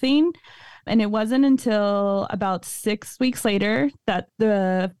 still nothing. And it wasn't until about 6 weeks later that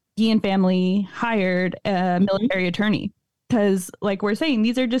the Guillen family hired a military attorney, because like we're saying,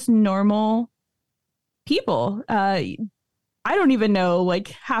 these are just normal people. I don't even know like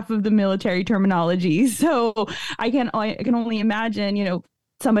half of the military terminology. So I can only imagine,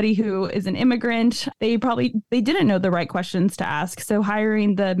 somebody who is an immigrant, they didn't know the right questions to ask. So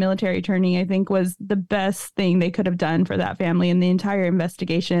hiring the military attorney, I think, was the best thing they could have done for that family in the entire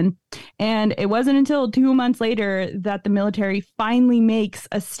investigation. And it wasn't until 2 months later that the military finally makes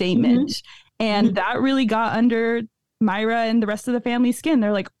a statement. Mm-hmm. And that really got under Myra and the rest of the family's skin.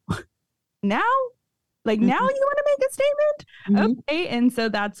 They're like, now? Like, now you want to make a statement? Okay. And so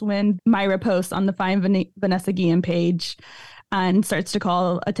that's when Myra posts on the Find Vanessa Guillen page and starts to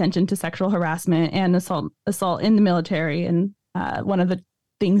call attention to sexual harassment and assault in the military. And one of the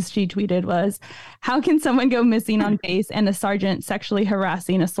things she tweeted was, how can someone go missing on base and a sergeant sexually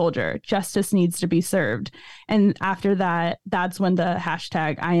harassing a soldier? Justice needs to be served. And after that, that's when the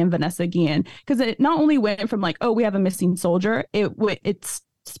hashtag I am Vanessa Guillen, because it not only went from like, oh, we have a missing soldier, it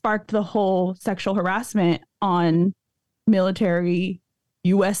sparked the whole sexual harassment on military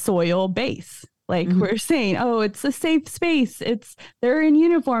U.S. soil base. Like we're saying, oh, it's a safe space. They're in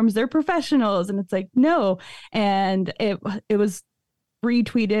uniforms. They're professionals. And it's like, no. And it was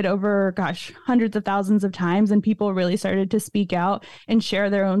retweeted over, hundreds of thousands of times. And people really started to speak out and share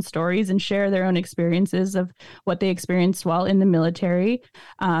their own stories and share their own experiences of what they experienced while in the military.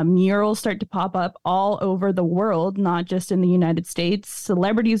 Murals start to pop up all over the world, not just in the United States.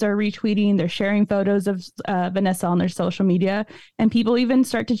 Celebrities are retweeting, they're sharing photos of Vanessa on their social media. And people even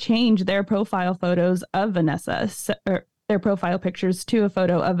start to change their profile photos of Vanessa, their profile pictures to a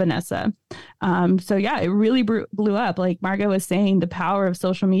photo of Vanessa. So yeah, it really blew up. Like Margot was saying, the power of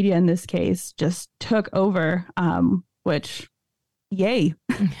social media in this case just took over, which, yay.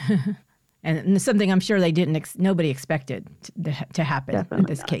 And something I'm sure nobody expected to happen. Definitely in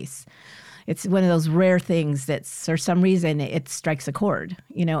this not. Case. It's one of those rare things that for some reason it strikes a chord,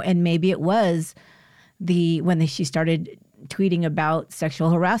 and maybe it was when she started tweeting about sexual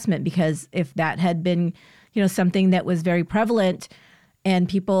harassment, because if that had been something that was very prevalent and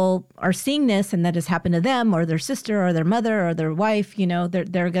people are seeing this and that has happened to them or their sister or their mother or their wife,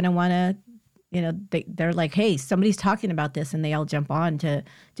 they're going to want to they're like, hey, somebody's talking about this, and they all jump on to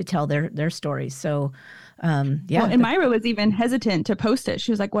tell their stories. So and Myra was even hesitant to post it.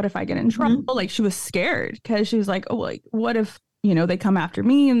 She was like, what if I get in trouble? Like, she was scared because she was like, oh, like, what if they come after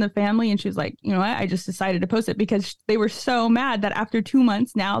me and the family? And she was like, you know what, I just decided to post it because they were so mad that after 2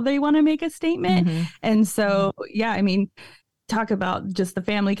 months now they want to make a statement. And so talk about just the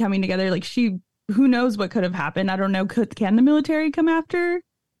family coming together. Like, who knows what could have happened? I don't know. Can the military come after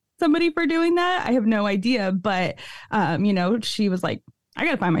somebody for doing that? I have no idea. But, she was like, I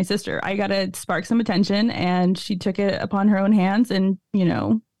got to find my sister. I got to spark some attention. And she took it upon her own hands and,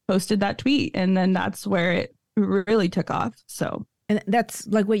 posted that tweet. And then that's where it really took off. So, and that's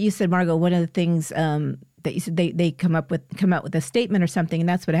like what you said, Margot. One of the things that you said, they come out with a statement or something. And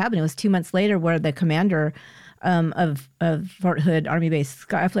that's what happened. It was 2 months later where the commander of Fort Hood Army Base,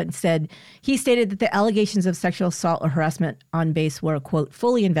 Scott Eflin, he stated that the allegations of sexual assault or harassment on base were, quote,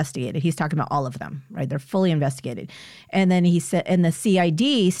 fully investigated. He's talking about all of them, right? They're fully investigated. And then he said, and the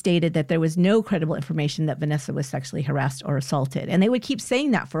CID stated that there was no credible information that Vanessa was sexually harassed or assaulted. And they would keep saying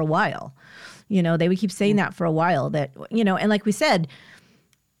that for a while. They would keep saying that for a while, that, and like we said,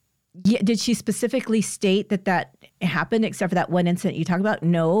 did she specifically state that happened except for that one incident you talk about?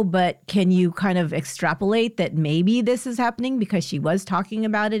 No, but can you kind of extrapolate that maybe this is happening because she was talking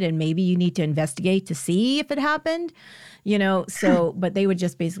about it and maybe you need to investigate to see if it happened? So, but they would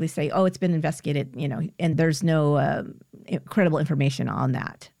just basically say, oh, it's been investigated, and there's no credible information on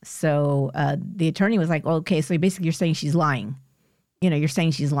that. So the attorney was like, okay, so basically you're saying she's lying. You're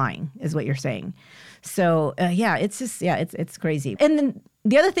saying she's lying is what you're saying. So it's just, it's crazy. And then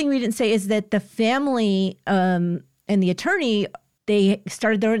the other thing we didn't say is that the family and the attorney, they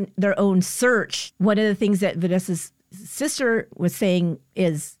started their own search. One of the things that Vanessa's sister was saying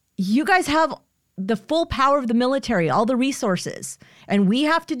is, you guys have the full power of the military, all the resources, and we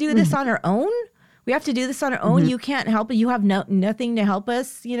have to do this on our own. We have to do this on our own. You can't help it. You have nothing to help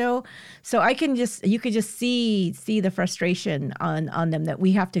us, So you could just see the frustration on them that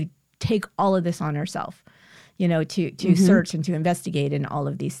we have to take all of this on ourselves, to search and to investigate and all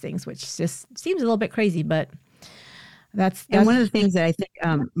of these things, which just seems a little bit crazy, but that's and one of the things that I think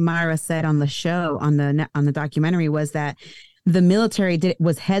Myra said on the show, on the documentary, was that the military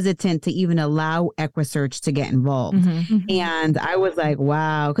was hesitant to even allow EquiSearch to get involved. And I was like,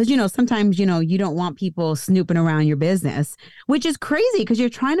 wow. Because, sometimes, you don't want people snooping around your business, which is crazy because you're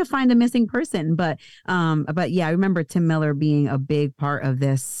trying to find a missing person. But yeah, I remember Tim Miller being a big part of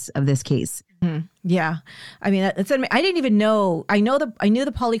this case. Yeah. I mean, I didn't even know. I knew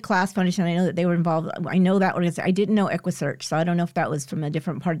the Polly Klaas Foundation. I know that they were involved. I know that organization. I didn't know EquiSearch. So I don't know if that was from a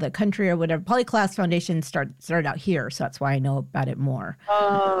different part of the country or whatever. Polly Klaas Foundation started out here. So that's why I know about it more.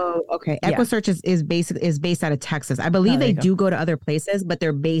 Oh, okay. Yeah. EquiSearch is based out of Texas. I believe they do go to other places, but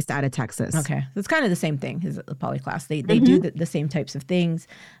they're based out of Texas. Okay. It's kind of the same thing as the Polly Klaas. They do the same types of things.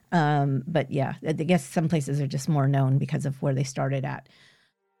 But yeah, I guess some places are just more known because of where they started at.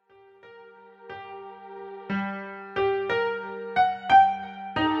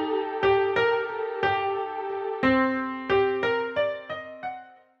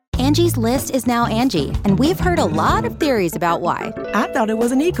 Angie's List is now Angie, and we've heard a lot of theories about why. I thought it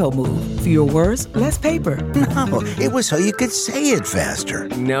was an eco move. Fewer words, less paper. No, it was so you could say it faster.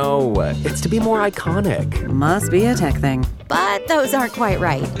 No, it's to be more iconic. Must be a tech thing. But those aren't quite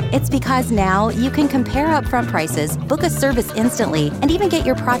right. It's because now you can compare upfront prices, book a service instantly, and even get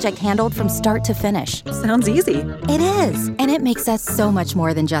your project handled from start to finish. Sounds easy. It is, and it makes us so much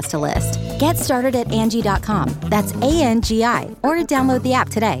more than just a list. Get started at Angie.com. That's ANGI, or download the app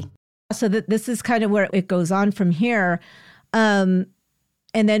today. So this is kind of where it goes on from here. And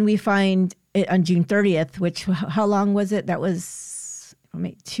then we find it on June 30th, which, how long was it? That was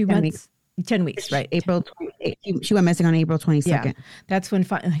 2 months? 10 weeks, right? April 28th. She went missing on April 22nd. Yeah, that's when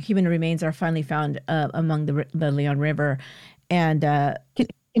human remains are finally found among the Leon River. And can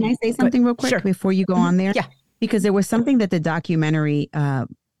I say something real quick before you go on there? Yeah. Because there was something that the documentary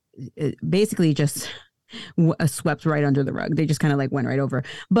basically just swept right under the rug. They just kind of went right over.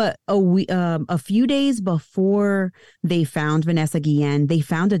 But a few days before they found Vanessa Guillen, they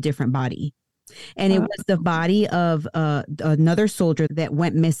found a different body. And it was the body of another soldier that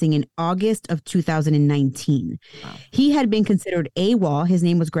went missing in August of 2019. Wow. He had been considered AWOL. His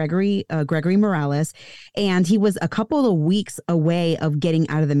name was Gregory Morales, and he was a couple of weeks away of getting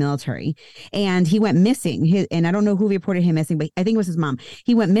out of the military. And he went missing. And I don't know who reported him missing, but I think it was his mom.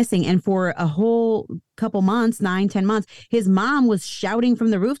 He went missing, and for a whole couple months, 9-10 months, his mom was shouting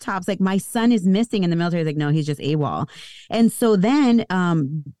from the rooftops, like, my son is missing. And the military was like, no, he's just AWOL. And so then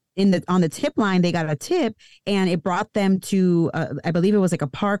on the tip line, they got a tip, and it brought them to I believe it was like a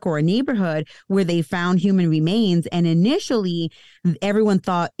park or a neighborhood where they found human remains. And initially, everyone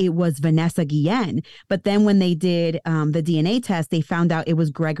thought it was Vanessa Guillen, but then when they did the DNA test, they found out it was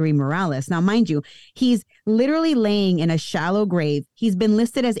Gregory Morales. Now, mind you, he's literally laying in a shallow grave. He's been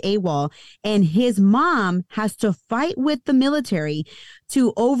listed as AWOL, and his mom has to fight with the military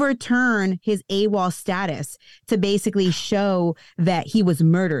to overturn his AWOL status to basically show that he was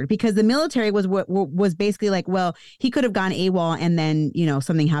murdered, because the military was basically like, well, he could have gone AWOL and then, you know,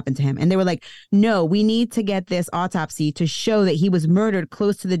 something happened to him. And they were like, no, we need to get this autopsy to show that he was murdered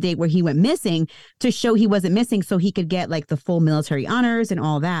close to the date where he went missing, to show he wasn't missing, so he could get like the full military honors and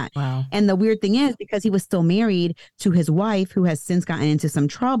all that. Wow. And the weird thing is, because he was still married to his wife, who has since gotten into some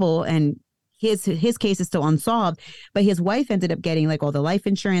trouble, and his case is still unsolved, but his wife ended up getting like all the life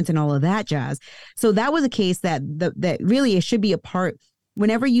insurance and all of that jazz. So that was a case that really it should be a part.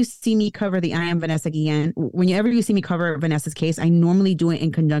 Whenever you see me cover the I Am Vanessa Guillen, whenever you see me cover Vanessa's case, I normally do it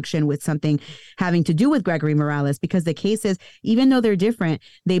in conjunction with something having to do with Gregory Morales, because the cases, even though they're different,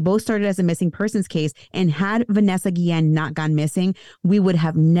 they both started as a missing persons case. And had Vanessa Guillen not gone missing, we would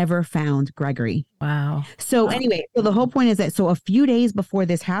have never found Gregory. Wow. So anyway, so the whole point is that, so a few days before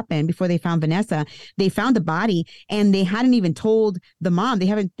this happened, before they found Vanessa, they found the body, and they hadn't even told the mom. They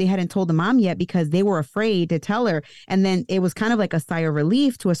hadn't told the mom yet, because they were afraid to tell her. And then it was kind of like a sigh of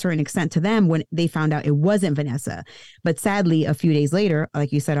relief to a certain extent to them when they found out it wasn't Vanessa. But sadly, a few days later,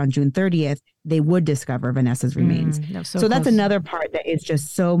 like you said, on June 30th, they would discover Vanessa's remains. So that's another part that is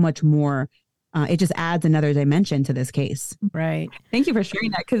just so much more. It just adds another dimension to this case. Right. Thank you for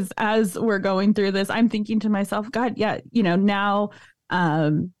sharing that, because as we're going through this, I'm thinking to myself, God, yeah, you know, now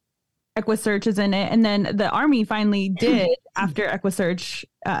EquuSearch is in it. And then the Army finally did, after EquuSearch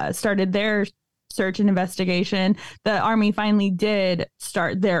started their search and investigation, the Army finally did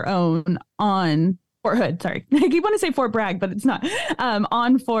start their own on Fort Hood. Sorry, I keep wanting to say Fort Bragg, but it's not,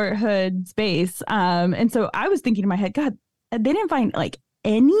 on Fort Hood's base. And so I was thinking in my head, God, they didn't find like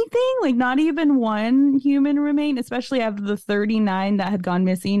anything, like not even one human remain, especially out of the 39 that had gone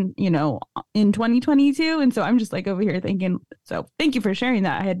missing, you know, in 2022. And so I'm just like over here thinking, so thank you for sharing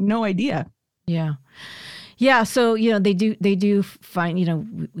that. I had no idea. Yeah. Yeah. So, you know, they do find, you know,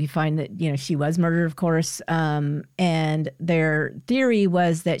 we find that, you know, she was murdered, of course. And their theory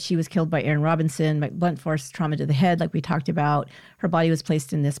was that she was killed by Aaron Robinson, by blunt force trauma to the head, like we talked about. Her body was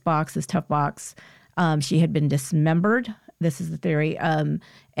placed in this box, this tough box. She had been dismembered. This is the theory. And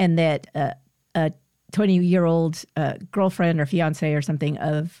that a 20-year-old girlfriend or fiance or something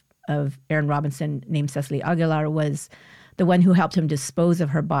of Aaron Robinson named Cecily Aguilar was the one who helped him dispose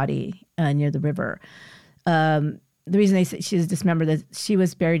of her body near the river. The reason they said she was dismembered is she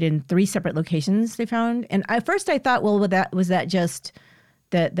was buried in 3 separate locations they found. And at first I thought, well, was that just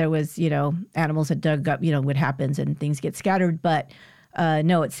that there was, you know, animals that dug up, you know, what happens and things get scattered. But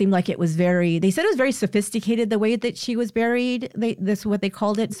no, it seemed like it was they said it was very sophisticated, the way that she was buried. This is what they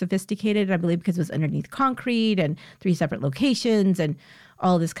called it, sophisticated, I believe, because it was underneath concrete and 3 separate locations and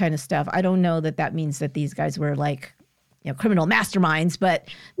all this kind of stuff. I don't know that means that these guys were like, you know, criminal masterminds, but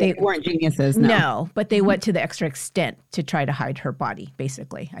they weren't geniuses. No, but they went to the extra extent to try to hide her body,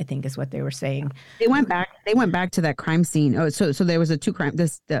 basically, I think is what they were saying. They went back to that crime scene. Oh, so there was a 2 crime,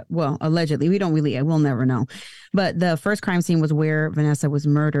 well, allegedly, we'll never know. But the first crime scene was where Vanessa was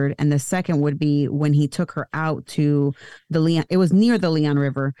murdered. And the second would be when he took her out to the Leon. It was near the Leon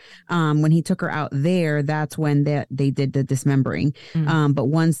River. When he took her out there, that's when they did the dismembering. Mm-hmm. But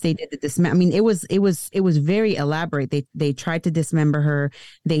once they did the dismembering, I mean, it was very elaborate. They tried to dismember her.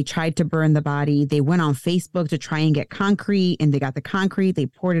 They tried to burn the body. They went on Facebook to try and get concrete, and they got the concrete. They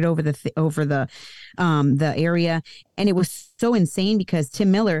poured it over the area. And it was so insane because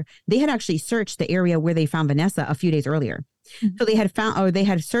Tim Miller, they had actually searched the area where they found Vanessa a few days earlier. Mm-hmm. So they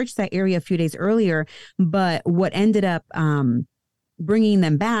had searched that area a few days earlier. But what ended up bringing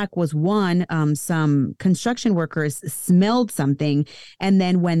them back was some construction workers smelled something. And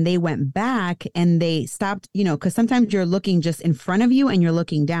then when they went back and they stopped, you know, because sometimes you're looking just in front of you and you're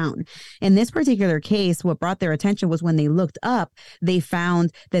looking down. In this particular case, what brought their attention was when they looked up, they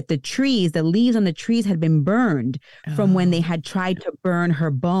found that the leaves on the trees had been burned from when they had tried to burn her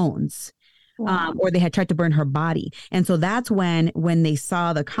bones. Or they had tried to burn her body. And so that's when they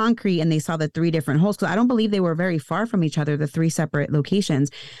saw the concrete and they saw the 3 different holes, because I don't believe they were very far from each other, the 3 separate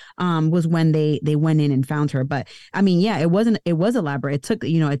locations, was when they went in and found her. But I mean, yeah, it was elaborate.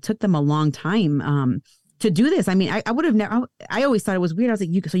 It took them a long time do this. I mean, I would have never, I always thought it was weird. I was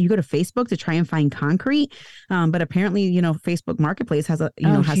like, so you go to Facebook to try and find concrete. But apparently, Facebook Marketplace has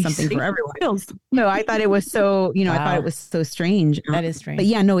has something for everyone. No, I thought it was so, I thought it was so strange. That is strange. But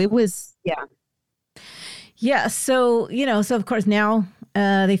yeah, no, it was, yeah. Yeah. So, so of course now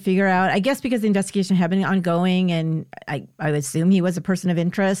they figure out, I guess because the investigation had been ongoing, and I would assume he was a person of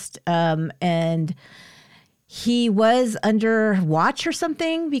interest. And he was under watch or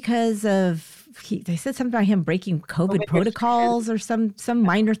something because of, they said something about him breaking COVID protocols or some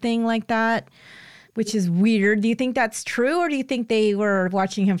minor thing like that, which is weird. Do you think that's true, or do you think they were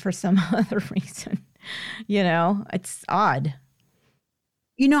watching him for some other reason? It's odd.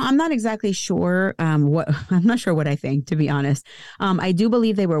 I'm not exactly sure I'm not sure what I think, to be honest. I do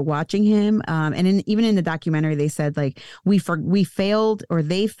believe they were watching him. And even in the documentary, they said like they failed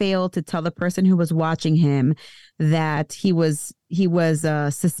to tell the person who was watching him that he was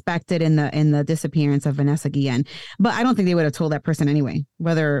suspected in the disappearance of Vanessa Guillen. But I don't think they would have told that person anyway,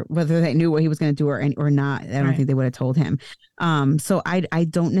 whether they knew what he was going to do or not. I don't think they would have told him. So I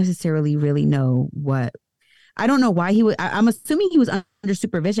don't necessarily really know what. I don't know why he would. I'm assuming he was under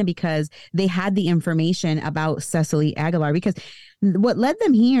supervision because they had the information about Cecily Aguilar, because what led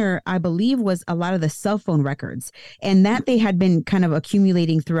them here, I believe, was a lot of the cell phone records, and that they had been kind of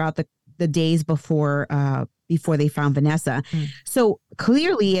accumulating throughout the days before they found Vanessa. So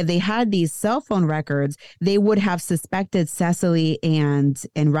clearly, if they had these cell phone records, they would have suspected Cecily and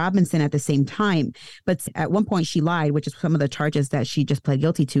Robinson at the same time. But at one point she lied, which is some of the charges that she just pled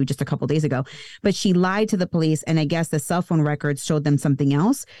guilty to just a couple days ago. But she lied to the police, and I guess the cell phone records showed them something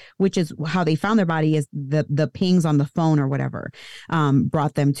else, which is how they found their body. Is the pings on the phone or whatever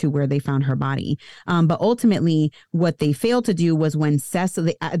brought them to where they found her body. But ultimately, what they failed to do was when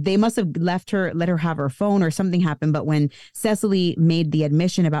Cecily, they must have let her have her phone, or something happened. But when Cecily made the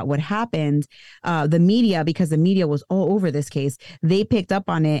admission about what happened, the media, because the media was all over this case, they picked up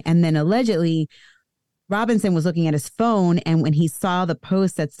on it. And then allegedly Robinson was looking at his phone, and when he saw the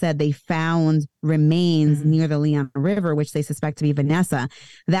post that said they found remains near the Leon River, which they suspect to be Vanessa,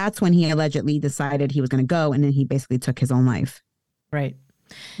 that's when he allegedly decided he was going to go, and then he basically took his own life. Right.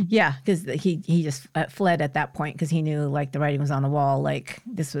 Yeah, because he just fled at that point because he knew like the writing was on the wall. Like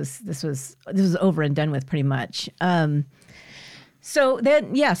this was over and done with pretty much. So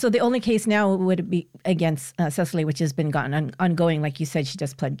the only case now would be against Cecily, which has been ongoing. Like you said, she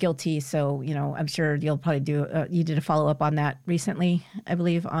just pled guilty. So, I'm sure you'll probably you did a follow up on that recently, I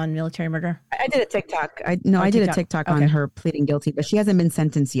believe, on military murder. I did a TikTok. I did a TikTok on her pleading guilty, but she hasn't been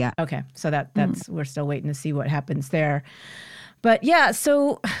sentenced yet. Okay. So that's we're still waiting to see what happens there. But yeah,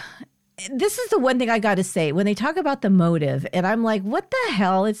 so this is the one thing I got to say when they talk about the motive, and I'm like, what the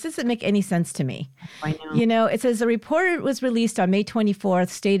hell? It doesn't make any sense to me. I know. It says a report was released on May 24th,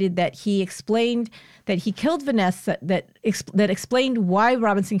 stated that he explained that he killed Vanessa, that explained why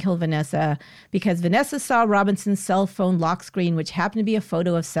Robinson killed Vanessa, because Vanessa saw Robinson's cell phone lock screen, which happened to be a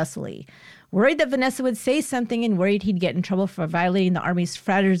photo of Cecily. Worried that Vanessa would say something and worried he'd get in trouble for violating the Army's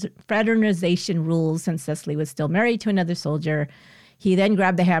fraternization rules since Cecily was still married to another soldier, he then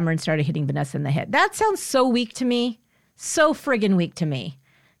grabbed the hammer and started hitting Vanessa in the head. That sounds so weak to me. So friggin' weak to me.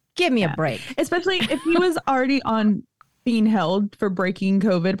 Give me a break. Especially if he was already on being held for breaking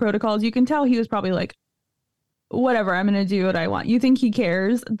COVID protocols. You can tell he was probably like, whatever, I'm going to do what I want. You think he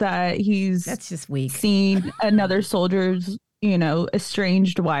cares that that's just weak. Seen another soldier's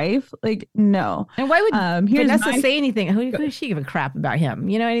estranged wife? Like, no. And why would Vanessa say anything? Who does she give a crap about him?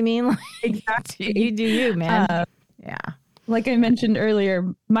 You know what I mean? Like, exactly. You do you, man. Yeah. Like I mentioned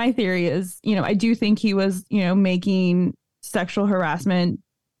earlier, my theory is, I do think he was, making sexual harassment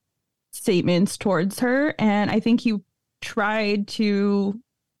statements towards her. And I think he tried to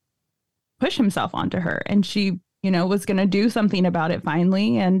push himself onto her, and she, was going to do something about it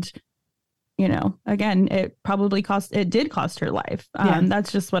finally. And again, it did cost her life.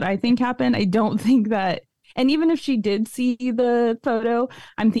 That's just what I think happened. I don't think that, and even if she did see the photo,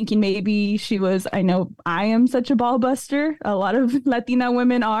 I'm thinking maybe she was, I know I am such a ball buster. A lot of Latina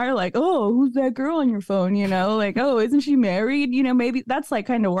women are like, oh, who's that girl on your phone? Like, oh, isn't she married? Maybe that's like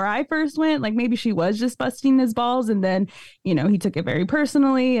kind of where I first went. Like maybe she was just busting his balls, and then, he took it very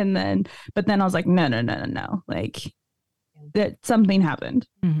personally. But then I was like, no. Like, that something happened.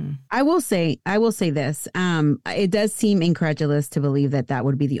 Mm-hmm. I will say this. It does seem incredulous to believe that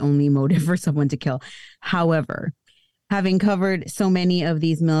would be the only motive for someone to kill. However, having covered so many of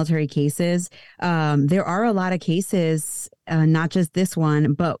these military cases, there are a lot of cases, not just this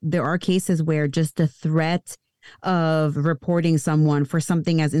one, but there are cases where just the threat of reporting someone for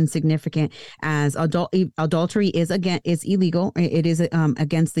something as insignificant as adultery is illegal. It is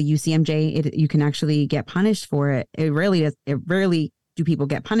against the UCMJ. You can actually get punished for it. It rarely do people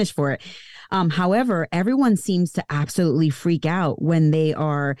get punished for it. However, everyone seems to absolutely freak out when they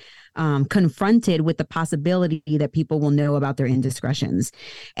are confronted with the possibility that people will know about their indiscretions.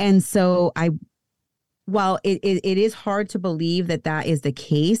 And so while it is hard to believe that is the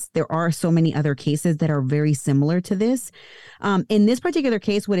case, there are so many other cases that are very similar to this. In this particular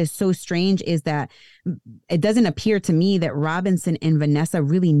case, what is so strange is that it doesn't appear to me that Robinson and Vanessa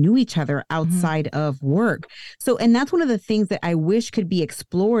really knew each other outside of work. So, and that's one of the things that I wish could be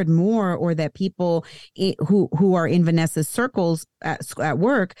explored more, or that people who are in Vanessa's circles at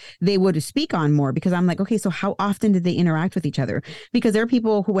work, they would speak on more, because I'm like, okay, so how often did they interact with each other? Because there are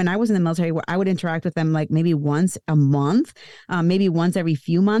people who, when I was in the military, I would interact with them like maybe once a month, maybe once every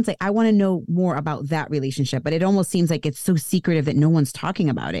few months. Like, I want to know more about that relationship, but it almost seems like it's so secretive that no one's talking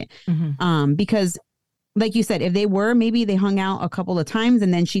about it. Because like you said, if they were, maybe they hung out a couple of times,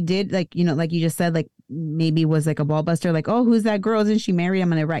 and then she did, like, you know, like you just said, like maybe was like a ball buster, like, oh, who's that girl? Isn't she married? I'm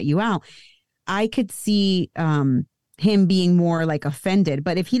going to rat you out. I could see him being more like offended.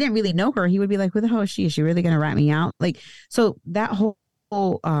 But if he didn't really know her, he would be like, who the hell is she? Is she really going to rat me out? Like, so that whole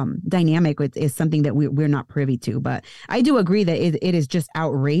dynamic is something that we're not privy to. But I do agree that it is just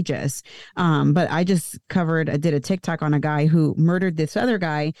outrageous. But I just did a TikTok on a guy who murdered this other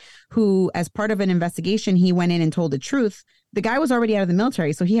guy who, as part of an investigation, he went in and told the truth. The guy was already out of the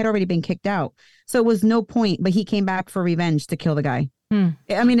military, so he had already been kicked out. So it was no point, but he came back for revenge to kill the guy.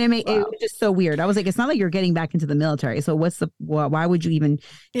 I mean, it was just so weird. I was like, it's not like you're getting back into the military. So why would you even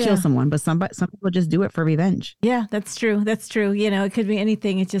kill someone? But some people just do it for revenge. Yeah, that's true. That's true. You know, it could be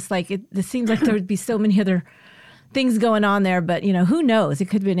anything. It's just like, it seems like there would be so many other things going on there, but you know, who knows? It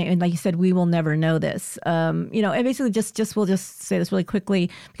could be, and like you said, we will never know this. You know, and basically we'll just say this really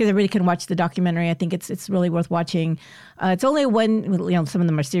quickly because everybody can watch the documentary. I think it's really worth watching. It's only one, you know, some of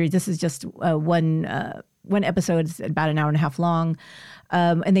them are series. This is just one episode. Is about an hour and a half long.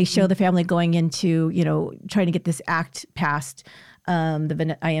 And they show the family going into, you know, trying to get this act passed,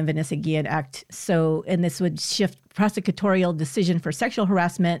 the I Am Vanessa Guillen Act. So, and this would shift prosecutorial decision for sexual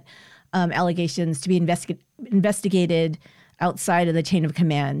harassment allegations to be investigated outside of the chain of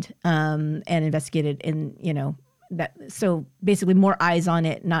command, and investigated in, you know, that. So basically more eyes on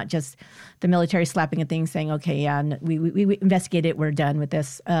it, not just the military slapping a thing saying, okay, yeah, we investigate it, we're done with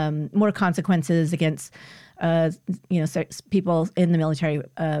this. More consequences against you know, people in the military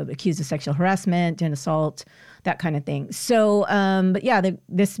accused of sexual harassment and assault, that kind of thing. So, but yeah,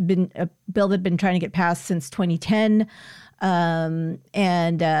 this been a bill that had been trying to get passed since 2010,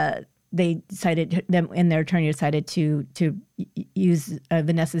 and they decided, them and their attorney decided to use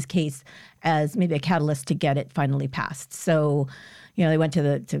Vanessa's case as maybe a catalyst to get it finally passed. So, you know, they went to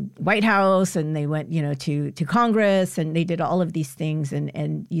the White House, and they went, you know, to Congress, and they did all of these things,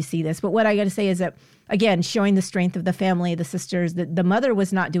 and you see this. But what I got to say is that, again, showing the strength of the family, the sisters, the mother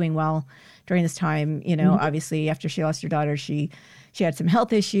was not doing well during this time. You know, obviously after she lost her daughter, she had some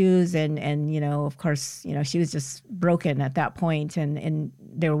health issues, and you know, of course, you know, she was just broken at that point, and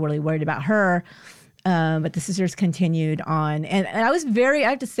they were really worried about her. But the sisters continued on. And I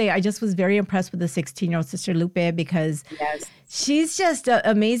have to say, I just was very impressed with the 16-year-old sister Lupe, because she's just an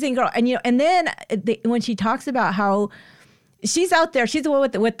amazing girl. And, you know, and then when she talks about how she's out there, she's the one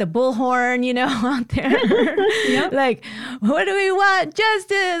with the bullhorn, you know, out there. Like, what do we want?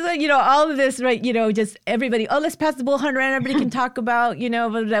 Justice, you know, all of this, right? You know, just everybody, let's pass the bullhorn around. Everybody can talk about, you know,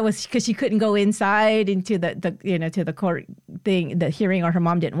 but that was because she couldn't go inside into the you know, to the court thing, the hearing, or her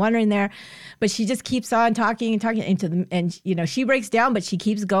mom didn't want her in there. But she just keeps on talking into them, and, you know, she breaks down, but she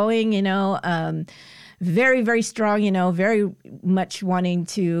keeps going, you know, very, very strong, you know, very much wanting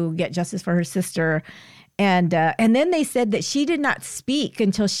to get justice for her sister. And then they said that she did not speak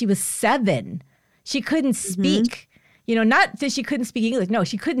until she was 7. She couldn't speak, you know, not that she couldn't speak English. No,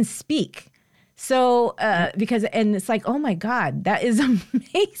 she couldn't speak. So and it's like, oh my God, that is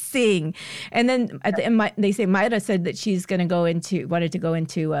amazing. And then at the end, they say Mayra said that she's going to wanted to go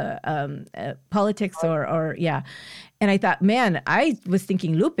into politics or. And I thought, man, I was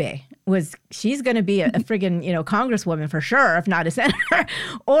thinking Lupe she's going to be a friggin', you know, congresswoman for sure, if not a senator,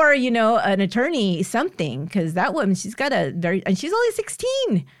 or, you know, an attorney, something, because that woman, she's got and she's only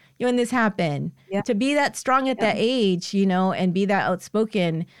 16 when this happened. To be that strong at that age, you know, and be that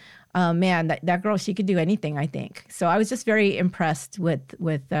outspoken, man, that girl, she could do anything, I think. So I was just very impressed with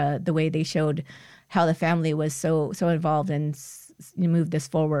the way they showed how the family was so involved and moved this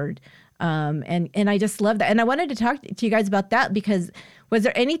forward. And I just love that. And I wanted to talk to you guys about that, because was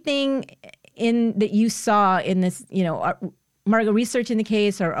there anything in that you saw in this, you know, Margot, researching the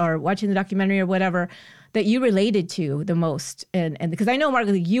case or watching the documentary or whatever, that you related to the most? And because I know,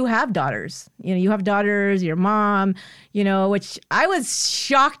 Margot, you have daughters. You know, you have daughters, your mom, you know, which I was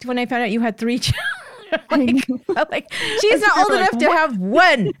shocked when I found out you had 3 children. like she's not old enough to have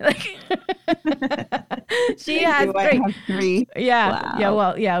one. Like she has 3. I have 3. Yeah. Wow. Yeah.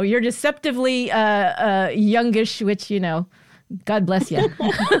 Well, yeah, you're deceptively youngish, which, you know, God bless you.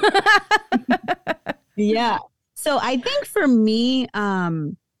 Yeah. So I think for me,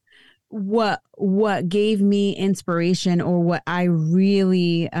 what gave me inspiration, or what I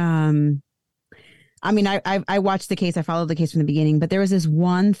really, I mean, I watched the case, I followed the case from the beginning, but there was this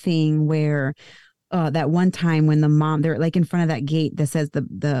one thing where that one time when the mom, they're like in front of that gate that says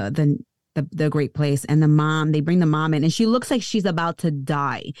the great place, and the mom, they bring the mom in, and she looks like she's about to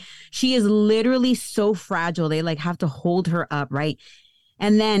die. She is literally so fragile. They like have to hold her up, right?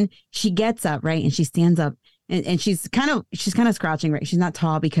 And then she gets up, right? And she stands up, and she's kind of scrouching, right? She's not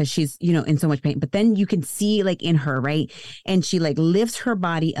tall because she's, you know, in so much pain, but then you can see like in her, right? And she like lifts her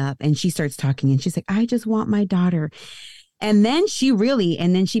body up and she starts talking, and she's like, I just want my daughter. And then she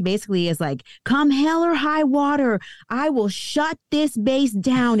basically is like, come hell or high water, I will shut this base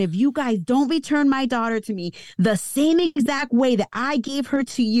down if you guys don't return my daughter to me the same exact way that I gave her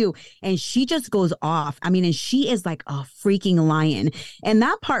to you. And she just goes off. I mean, and she is like a freaking lion. And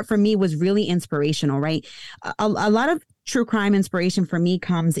that part for me was really inspirational, right? A lot of true crime inspiration for me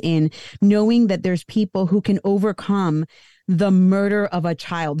comes in knowing that there's people who can overcome the murder of a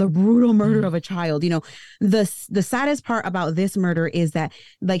child, the brutal murder of a child. You know, the saddest part about this murder is that,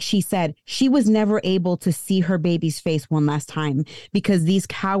 like she said, she was never able to see her baby's face one last time because these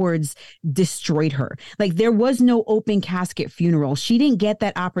cowards destroyed her. Like there was no open casket funeral. She didn't get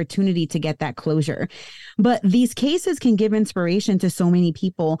that opportunity to get that closure. But these cases can give inspiration to so many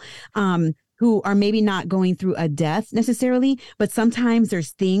people, who are maybe not going through a death necessarily, but sometimes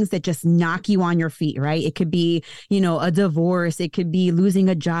there's things that just knock you on your feet, right? It could be, you know, a divorce. It could be losing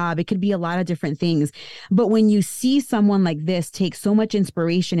a job. It could be a lot of different things. But when you see someone like this take so much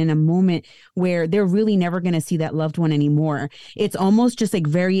inspiration in a moment where they're really never going to see that loved one anymore, it's almost just like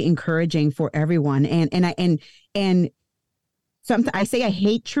very encouraging for everyone. And sometimes I say I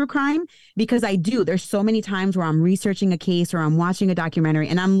hate true crime because I do. There's so many times where I'm researching a case or I'm watching a documentary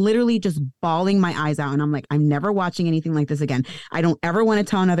and I'm literally just bawling my eyes out. And I'm like, I'm never watching anything like this again. I don't ever want to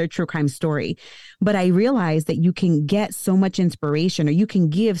tell another true crime story. But I realize that you can get so much inspiration, or you can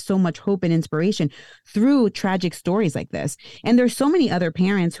give so much hope and inspiration through tragic stories like this. And there's so many other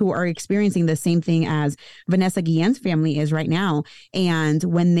parents who are experiencing the same thing as Vanessa Guillen's family is right now. And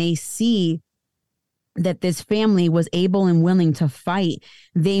when they see that this family was able and willing to fight,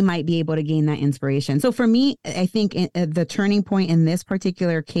 they might be able to gain that inspiration. So for me, I think the turning point in this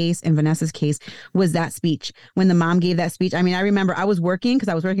particular case, in Vanessa's case, was that speech. When the mom gave that speech, I mean, I remember I was working because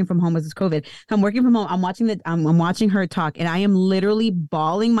I was working from home with this COVID. So I'm working from home. I'm watching her talk, and I am literally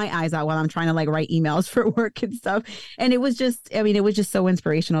bawling my eyes out while I'm trying to like write emails for work and stuff. And it was just so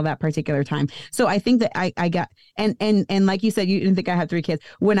inspirational that particular time. So I think that I got, and like you said, you didn't think I had 3 kids.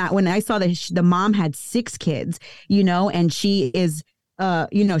 When I saw that the mom had 6 kids, you know, and she is,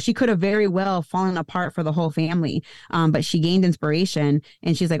 you know, she could have very well fallen apart for the whole family. But she gained inspiration,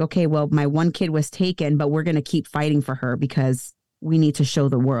 and she's like, okay, well, my 1 kid was taken, but we're going to keep fighting for her because we need to show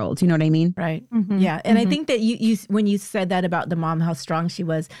the world. You know what I mean? Right. Mm-hmm. Yeah. And I think that you when you said that about the mom, how strong she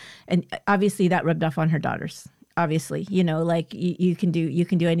was, and obviously that rubbed off on her daughters. Obviously, you know, like you can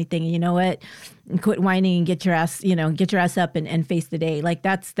do anything. You know what? Quit whining and get your ass up and face the day. Like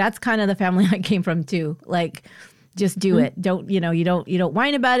that's kind of the family I came from too. Like, just do it. You don't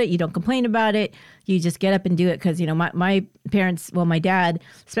whine about it. You don't complain about it. You just get up and do it. Because, you know, my parents, well, my dad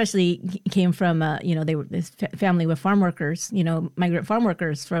especially came from, you know, they were this family with farm workers, you know, migrant farm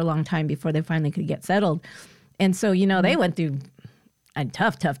workers for a long time before they finally could get settled. And so, you know, they went through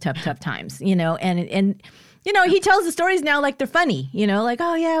tough times, you know, and you know, he tells the stories now like they're funny, you know, like,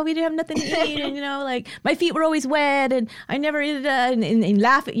 oh, yeah, we didn't have nothing to eat. And, you know, like my feet were always wet and I never ate and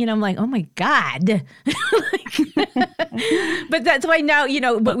laugh. You know, I'm like, oh, my God. But that's why now, you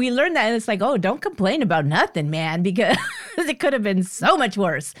know, but we learned that. And it's like, oh, don't complain about nothing, man, because it could have been so much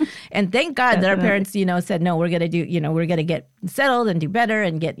worse. And thank God that our parents, you know, said, no, we're going to get settled and do better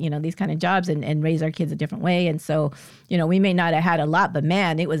and get, you know, these kind of jobs and raise our kids a different way. And so, you know, we may not have had a lot, but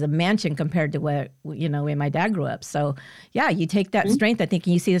man, it was a mansion compared to where, you know, where my dad grew up. So yeah, you take that strength. I think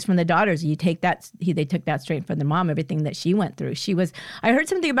you see this from the daughters. You take that, they took that strength from their mom, everything that she went through. I heard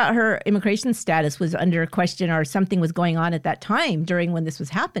something about her immigration status was under question question or something was going on at that time during when this was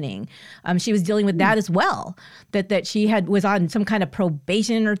happening. She was dealing with that as well, that she was on some kind of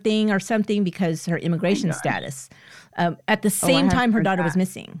probation or thing or something because her immigration status. At the same time, her daughter was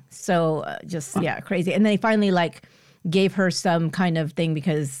missing. So crazy. And they finally gave her some kind of thing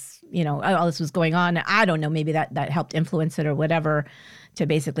because, all this was going on. I don't know, maybe that helped influence it or whatever, to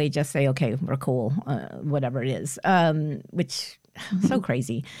basically just say, okay, we're cool, whatever it is, which so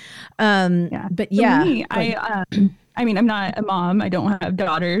crazy. But yeah. Me, I'm not a mom. I don't have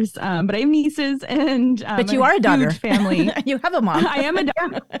daughters, but I have nieces and but you are a daughter. Family. You have a mom. I am a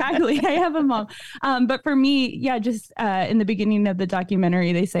daughter. Exactly. I have a mom. But for me, just in the beginning of the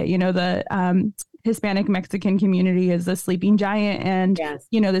documentary, they say, the Hispanic Mexican community is a sleeping giant. And,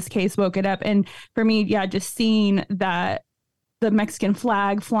 this case woke it up. And for me, just seeing that the Mexican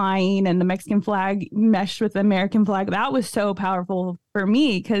flag flying and the Mexican flag meshed with the American flag, that was so powerful for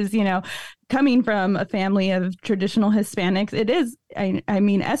me because, coming from a family of traditional Hispanics, it is, I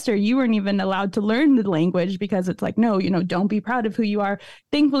mean, Esther, you weren't even allowed to learn the language because it's like, no, don't be proud of who you are.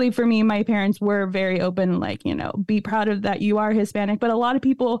 Thankfully for me, my parents were very open, be proud of that you are Hispanic, but a lot of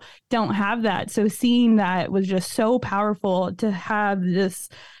people don't have that. So seeing that was just so powerful to have this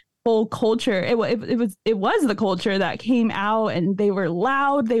whole culture. It was the culture that came out, and they were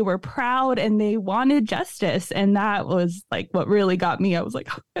loud, they were proud, and they wanted justice. And that was what really got me. I was like,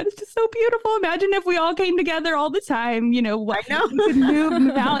 oh, that is just so beautiful. Imagine if we all came together all the time, I know. We could move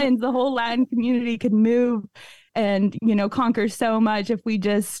mountains, the whole Latin community could move and, conquer so much if we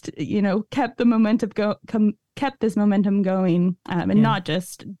just, kept the momentum kept this momentum going, and not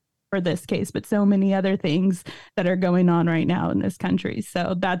just for this case, but so many other things that are going on right now in this country.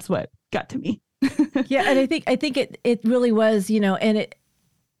 So that's what got to me. Yeah. And I think it really was, and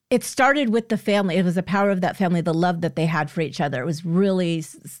it started with the family. It was the power of that family, the love that they had for each other. It was really,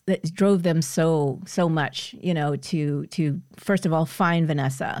 it drove them so much, to first of all, find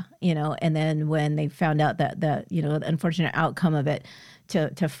Vanessa, and then when they found out that the unfortunate outcome of it,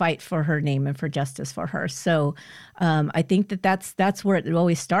 to fight for her name and for justice for her. So I think that's where it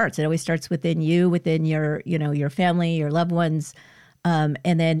always starts. It always starts within you, within your, your family, your loved ones. And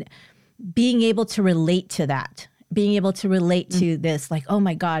then being able to relate to that, being able to relate to this, oh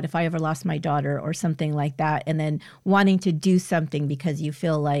my God, if I ever lost my daughter or something like that. And then wanting to do something because you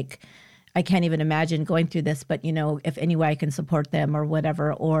feel like, I can't even imagine going through this, but if any way I can support them or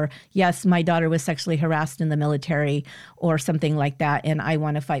whatever, or yes, my daughter was sexually harassed in the military or something like that, and I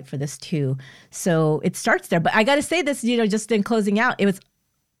want to fight for this too. So it starts there. But I got to say this, just in closing out, it was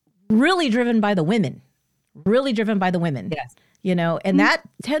really driven by the women, Yes. And that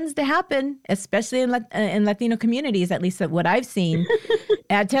tends to happen, especially in Latino communities, at least what I've seen.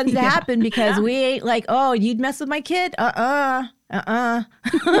 It tends to happen because we ain't like, oh, you'd mess with my kid? And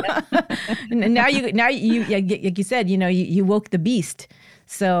now you like you said, you woke the beast.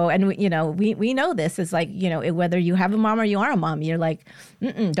 So, and we know this is whether you have a mom or you are a mom, you're like,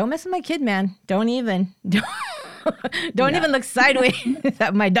 don't mess with my kid, man. Don't even even look sideways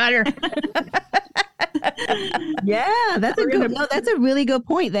at my daughter. Yeah, that's a really good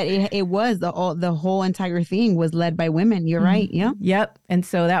point. That it was the whole entire thing was led by women. You're right. Yeah. Yep. And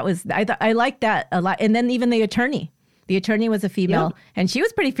so that was I liked that a lot. And then even the attorney was a female, and she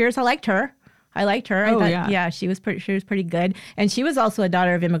was pretty fierce. I liked her. I thought, she was pretty good. And she was also a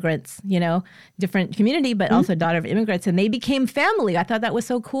daughter of immigrants, different community, but also a daughter of immigrants. And they became family. I thought that was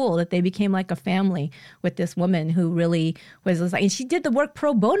so cool that they became like a family with this woman who really was and she did the work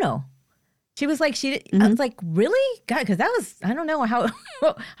pro bono. She was like, I was like, really? God, because that was, I don't know how,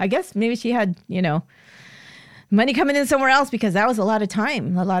 I guess maybe she had, money coming in somewhere else, because that was a lot of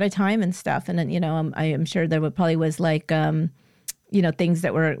time and stuff. And then, I am sure there probably was things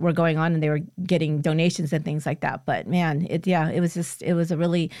that were going on, and they were getting donations and things like that. But man, it was a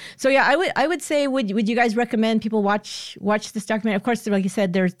really, so yeah, I would say, would you guys recommend people watch this documentary? Of course, like you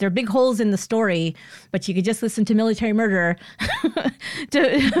said, there are big holes in the story, but you could just listen to Military Murder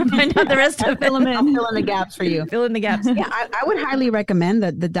to find out the rest of it. I'll fill in the gaps for you. Fill in the gaps. Yeah, I would highly recommend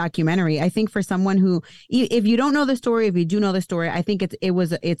the documentary. I think for someone who, if you don't know the story, if you do know the story, I think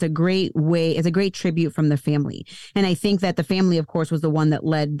it's a great way, it's a great tribute from the family. And I think that the family, of course, was the one that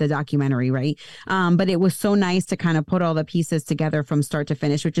led the documentary, right? But it was so nice to kind of put all the pieces together from start to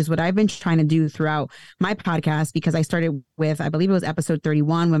finish, which is what I've been trying to do throughout my podcast, because I started with, I believe it was episode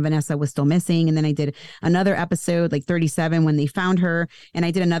 31 when Vanessa was still missing. And then I did another episode, like 37, when they found her. And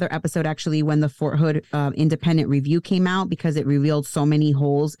I did another episode actually when the Fort Hood independent review came out, because it revealed so many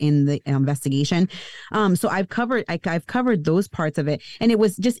holes in the investigation. So I've covered those parts of it. And it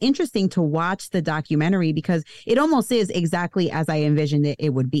was just interesting to watch the documentary, because it almost is exactly as I envisioned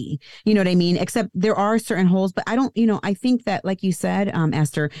it would be. You know what I mean? Except there are certain holes, but I don't, I think that, like you said,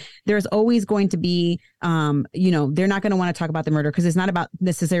 Esther, there's always going to be, they're not going to want to talk about the murder because it's not about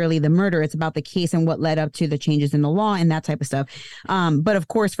necessarily the murder. It's about the case and what led up to the changes in the law and that type of stuff. But of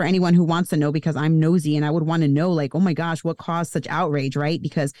course, for anyone who wants to know, because I'm nosy and I would want to know, like, oh my gosh, what caused such outrage, right?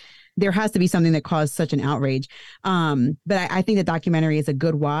 Because there has to be something that caused such an outrage. But I think the documentary is a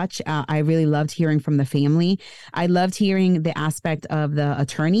good watch. I really loved hearing from the family. I loved hearing the aspect of the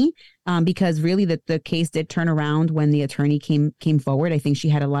attorney. Because really the case did turn around when the attorney came forward. I think she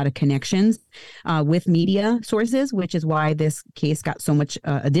had a lot of connections with media sources, which is why this case got so much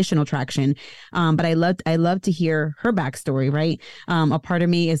additional traction. But I loved to hear her backstory, right? A part of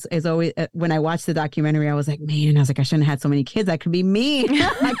me is always, when I watched the documentary, I was like, man, I shouldn't have had so many kids. That could be me.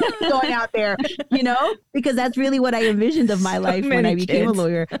 I could be going out there, because that's really what I envisioned of my life when I became a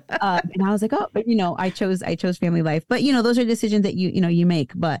lawyer. And I was like, oh, but I chose family life. But those are decisions that you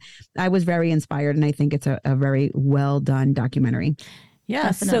make. But I was very inspired, and I think it's a very well done documentary. Yeah,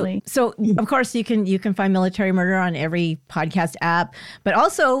 definitely. So of course you can find Military Murder on every podcast app, but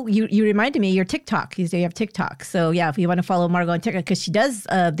also you reminded me your TikTok. You have TikTok, so yeah, if you want to follow Margot on TikTok, because she does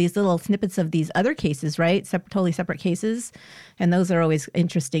these little snippets of these other cases, right? Totally separate cases, and those are always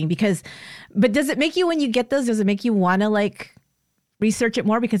interesting But does it make you, when you get those, does it make you want to research it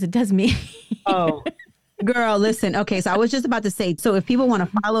more? Because it does me. Oh. Girl, listen. Okay, so I was just about to say, so if people want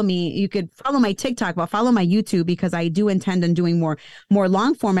to follow me, you could follow my TikTok, but follow my YouTube, because I do intend on doing more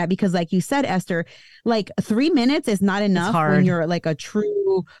long format, because like you said, Esther, 3 minutes is not enough when you're a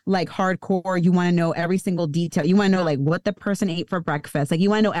true, hardcore. You want to know every single detail. You want to know what the person ate for breakfast. You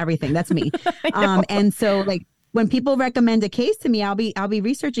want to know everything. That's me. And so when people recommend a case to me, I'll be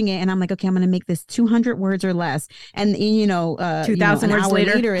researching it, and I'm like, okay, I'm going to make this 200 words or less. And 2,000 words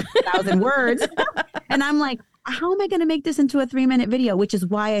later, it's 1,000 words. And I'm like, how am I going to make this into a 3-minute video? Which is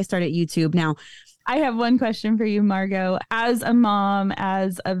why I started YouTube. Now, I have one question for you, Margot. As a mom,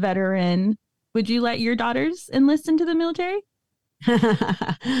 as a veteran, would you let your daughters enlist into the military?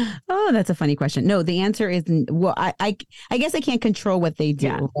 Oh, that's a funny question. No, the answer is, well, I guess I can't control what they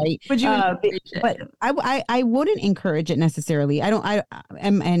do, right? Would you encourage it? But I wouldn't encourage it necessarily. And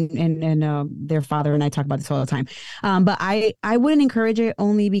their father and I talk about this all the time. But I wouldn't encourage it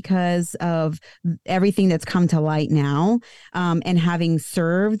only because of everything that's come to light now. And having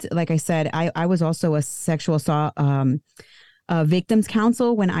served, like I said, I was also a sexual assault victims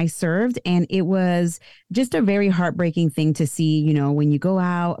counsel when I served. And it was just a very heartbreaking thing to see, when you go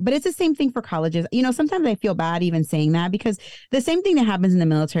out. But it's the same thing for colleges. Sometimes I feel bad even saying that, because the same thing that happens in the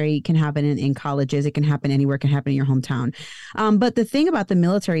military can happen in colleges. It can happen anywhere. It can happen in your hometown. But the thing about the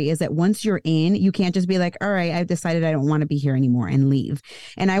military is that once you're in, you can't just be like, all right, I've decided I don't want to be here anymore, and leave.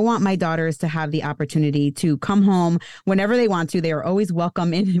 And I want my daughters to have the opportunity to come home whenever they want to. They are always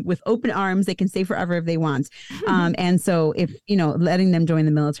welcome in with open arms. They can stay forever if they want. And so if, letting them join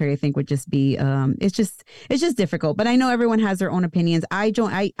the military, I think would just be, it's just difficult. But I know everyone has their own opinions. I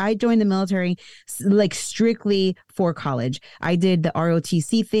joined the military strictly for college. I did the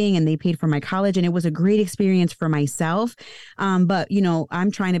ROTC thing, and they paid for my college, and it was a great experience for myself. But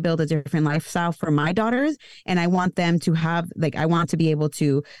I'm trying to build a different lifestyle for my daughters, and I want them to have, I want to be able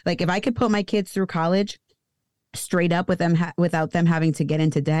to, if I could put my kids through college straight up with them without them having to get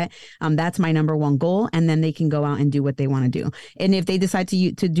into debt, that's my number one goal. And then they can go out and do what they want to do. And if they decide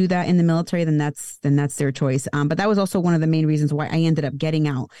to do that in the military, then that's their choice. But that was also one of the main reasons why I ended up getting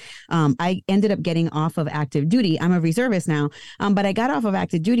out. I ended up getting off of active duty. I'm a reservist now, but I got off of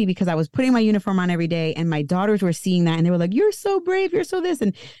active duty because I was putting my uniform on every day, and my daughters were seeing that, and they were like, "You're so brave. You're so this."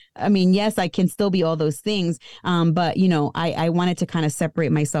 And I mean, yes, I can still be all those things. But I wanted to kind of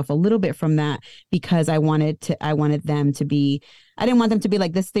separate myself a little bit from that, because I wanted them to be, I didn't want them to be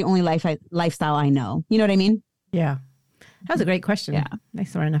like, this is the only lifestyle I know. You know what I mean? Yeah. That was a great question. Yeah.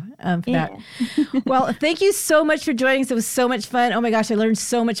 Thanks, Lorena, for that. Well, thank you so much for joining us. It was so much fun. Oh my gosh, I learned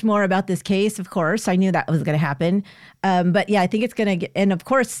so much more about this case. Of course, I knew that was going to happen. But yeah, I think it's going to get, and of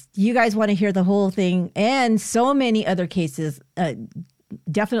course, you guys want to hear the whole thing and so many other cases.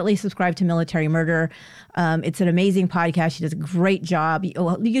 Definitely subscribe to Military Murder. It's an amazing podcast. She does a great job.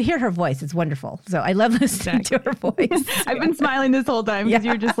 You hear her voice. It's wonderful. So I love listening to her voice. I've been smiling this whole time because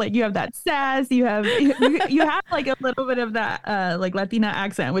you're just you have that sass. You have a little bit of that Latina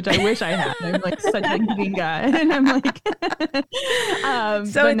accent, which I wish I had. I'm such a gringa. And I'm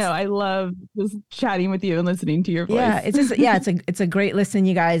but no, I love just chatting with you and listening to your voice. Yeah, it's a great listen,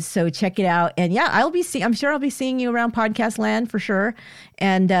 you guys. So check it out. And yeah, I'm sure I'll be seeing you around podcast land for sure.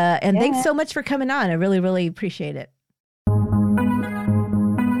 And thanks so much for coming on. I really, really appreciate it.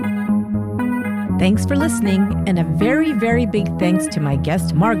 Thanks for listening, and a very, very big thanks to my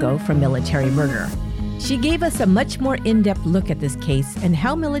guest, Margot from Military Murder. She gave us a much more in-depth look at this case and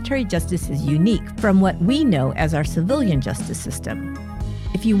how military justice is unique from what we know as our civilian justice system.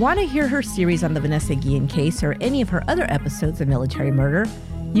 If you want to hear her series on the Vanessa Guillen case or any of her other episodes of Military Murder,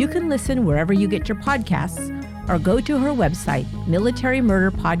 you can listen wherever you get your podcasts or go to her website,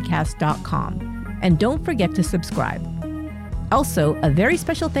 militarymurderpodcast.com. And don't forget to subscribe. Also, a very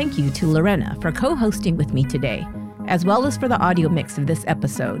special thank you to Lorena for co-hosting with me today, as well as for the audio mix of this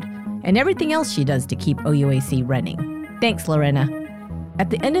episode and everything else she does to keep OUAC running. Thanks, Lorena.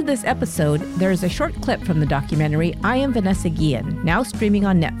 At the end of this episode, there is a short clip from the documentary I Am Vanessa Guillen, now streaming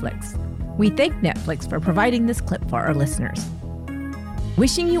on Netflix. We thank Netflix for providing this clip for our listeners.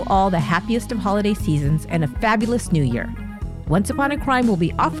 Wishing you all the happiest of holiday seasons and a fabulous new year. Once Upon a Crime will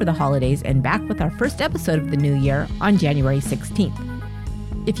be off for the holidays and back with our first episode of the new year on January 16th.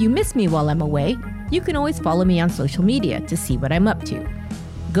 If you miss me while I'm away, you can always follow me on social media to see what I'm up to.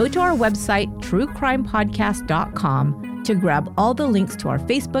 Go to our website, truecrimepodcast.com, to grab all the links to our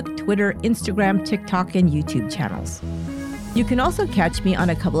Facebook, Twitter, Instagram, TikTok, and YouTube channels. You can also catch me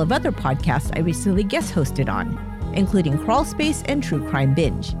on a couple of other podcasts I recently guest hosted on, including Crawlspace and True Crime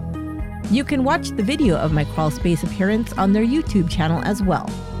Binge. You can watch the video of my Crawlspace appearance on their YouTube channel as well.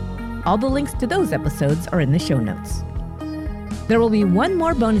 All the links to those episodes are in the show notes. There will be one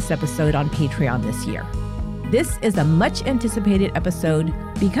more bonus episode on Patreon this year. This is a much anticipated episode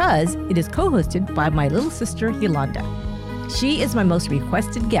because it is co-hosted by my little sister, Yolanda. She is my most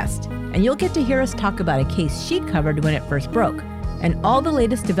requested guest, and you'll get to hear us talk about a case she covered when it first broke, and all the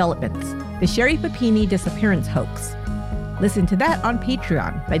latest developments, the Sherry Papini disappearance hoax. Listen to that on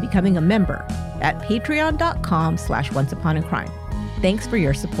Patreon by becoming a member at patreon.com/onceuponacrime. Thanks for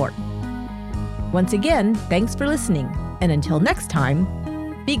your support. Once again, thanks for listening, and until next time,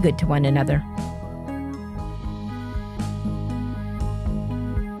 be good to one another.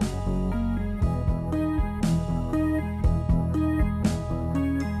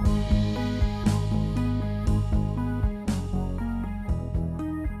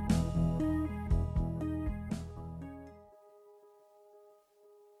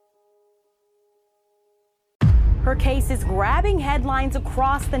 Her case is grabbing headlines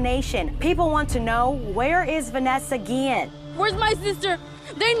across the nation. People want to know, where is Vanessa Guillen? Where's my sister?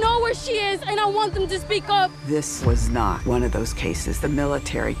 They know where she is, and I want them to speak up. This was not one of those cases the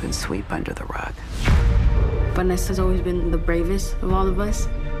military can sweep under the rug. Vanessa's always been the bravest of all of us.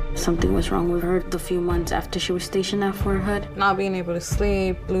 Something was wrong with her the few months after she was stationed at Fort Hood. Not being able to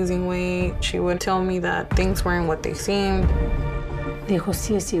sleep, losing weight. She would tell me that things weren't what they seemed. Dijo,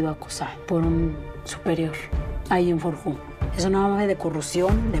 sí he sido acusada por un superior. Ahí en Fort Hood. Es una base de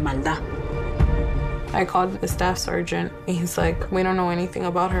corrupción, de maldad. I called the staff sergeant, and he's like, we don't know anything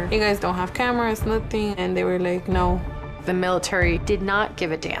about her. You guys don't have cameras, nothing. And they were like, no. The military did not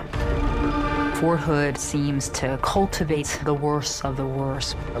give a damn. Fort Hood seems to cultivate the worst of the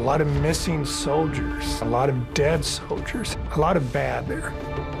worst. A lot of missing soldiers, a lot of dead soldiers, a lot of bad there.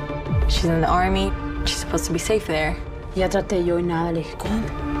 She's in the Army. She's supposed to be safe there. Ya traté yo y nada, le dije, ¿cómo?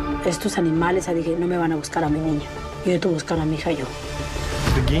 Estos animales, dije, no me van a buscar a mi niña. Yo tengo que buscar a mi hija yo.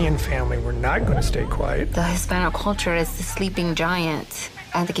 The Guillen family were not going to stay quiet. The Hispanic culture is the sleeping giant,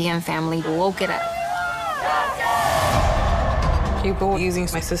 and the Guillen family woke it up. People using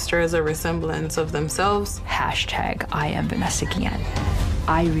my sister as a resemblance of themselves. Hashtag I am Vanessa Guillen.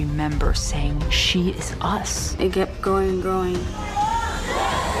 I remember saying, she is us. It kept growing and growing.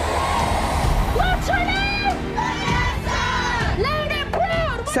 What's her name?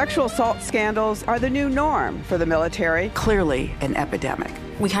 Sexual assault scandals are the new norm for the military. Clearly an epidemic.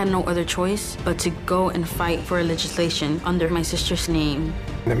 We had no other choice but to go and fight for legislation under my sister's name.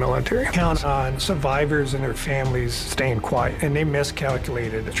 The military counts on survivors and their families staying quiet, and they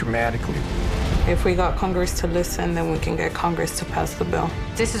miscalculated dramatically. If we got Congress to listen, then we can get Congress to pass the bill.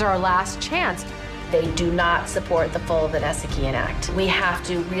 This is our last chance. They do not support the full Vanessa Guillen Act. We have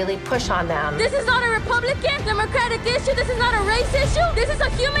to really push on them. This is not a Republican, Democratic issue. This is not a race issue. This is a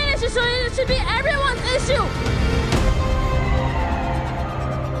human issue, so it should be everyone's issue.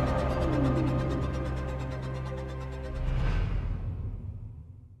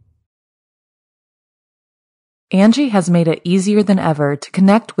 Angie has made it easier than ever to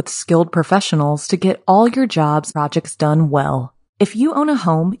connect with skilled professionals to get all your jobs projects done well. If you own a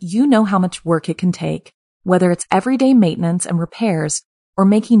home, you know how much work it can take, whether it's everyday maintenance and repairs or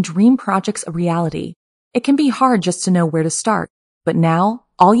making dream projects a reality. It can be hard just to know where to start, but now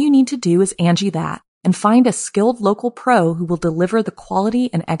all you need to do is Angie that and find a skilled local pro who will deliver the quality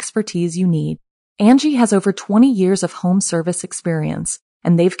and expertise you need. Angie has over 20 years of home service experience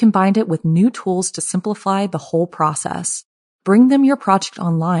and they've combined it with new tools to simplify the whole process. Bring them your project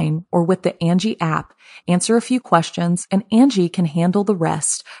online or with the Angie app, answer a few questions, and Angie can handle the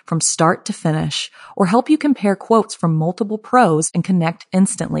rest from start to finish, or help you compare quotes from multiple pros and connect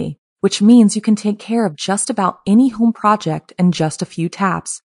instantly, which means you can take care of just about any home project in just a few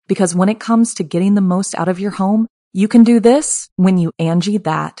taps. Because when it comes to getting the most out of your home, you can do this when you Angie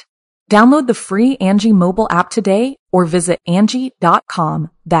that. Download the free Angie mobile app today or visit Angie.com.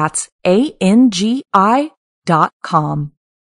 That's ANGI.com.